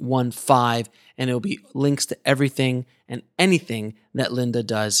indiefilmhustle.com/315, and it'll be links to everything and anything that Linda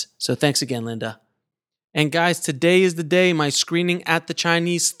does. So thanks again, Linda. And guys, today is the day, my screening at the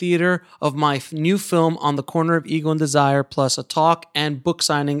Chinese Theater of my new film On the Corner of Ego and Desire, plus a talk and book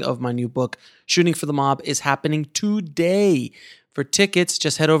signing of my new book, Shooting for the Mob, is happening today. For tickets,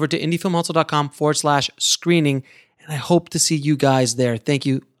 just head over to indiefilmhustle.com/screening, and I hope to see you guys there. Thank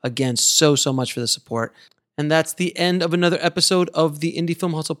you again so much for the support. And that's the end of another episode of the Indie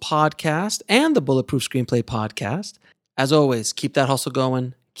Film Hustle podcast and the Bulletproof Screenplay podcast. As always, keep that hustle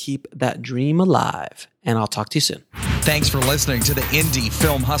going. Keep that dream alive, and I'll talk to you soon. Thanks for listening to the Indie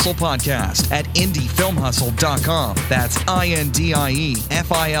Film Hustle podcast at indiefilmhustle.com. That's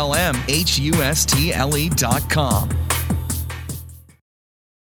INDIEFILMHUSTLE.com.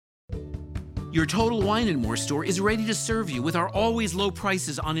 Your Total Wine & More store is ready to serve you with our always low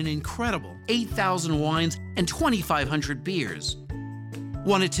prices on an incredible 8,000 wines and 2,500 beers.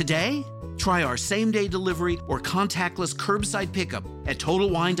 Want it today? Try our same-day delivery or contactless curbside pickup at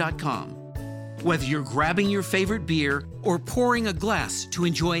TotalWine.com. Whether you're grabbing your favorite beer or pouring a glass to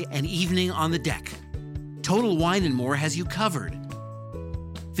enjoy an evening on the deck, Total Wine & More has you covered.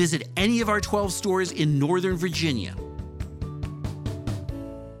 Visit any of our 12 stores in Northern Virginia.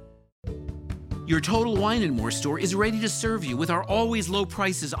 Your Total Wine & More store is ready to serve you with our always low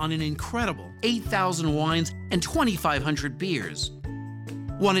prices on an incredible 8,000 wines and 2,500 beers.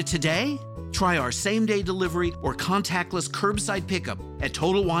 Want it today? Try our same-day delivery or contactless curbside pickup at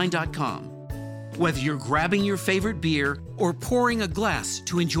TotalWine.com. Whether you're grabbing your favorite beer or pouring a glass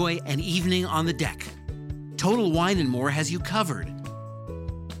to enjoy an evening on the deck, Total Wine & More has you covered.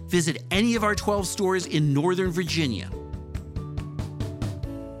 Visit any of our 12 stores in Northern Virginia.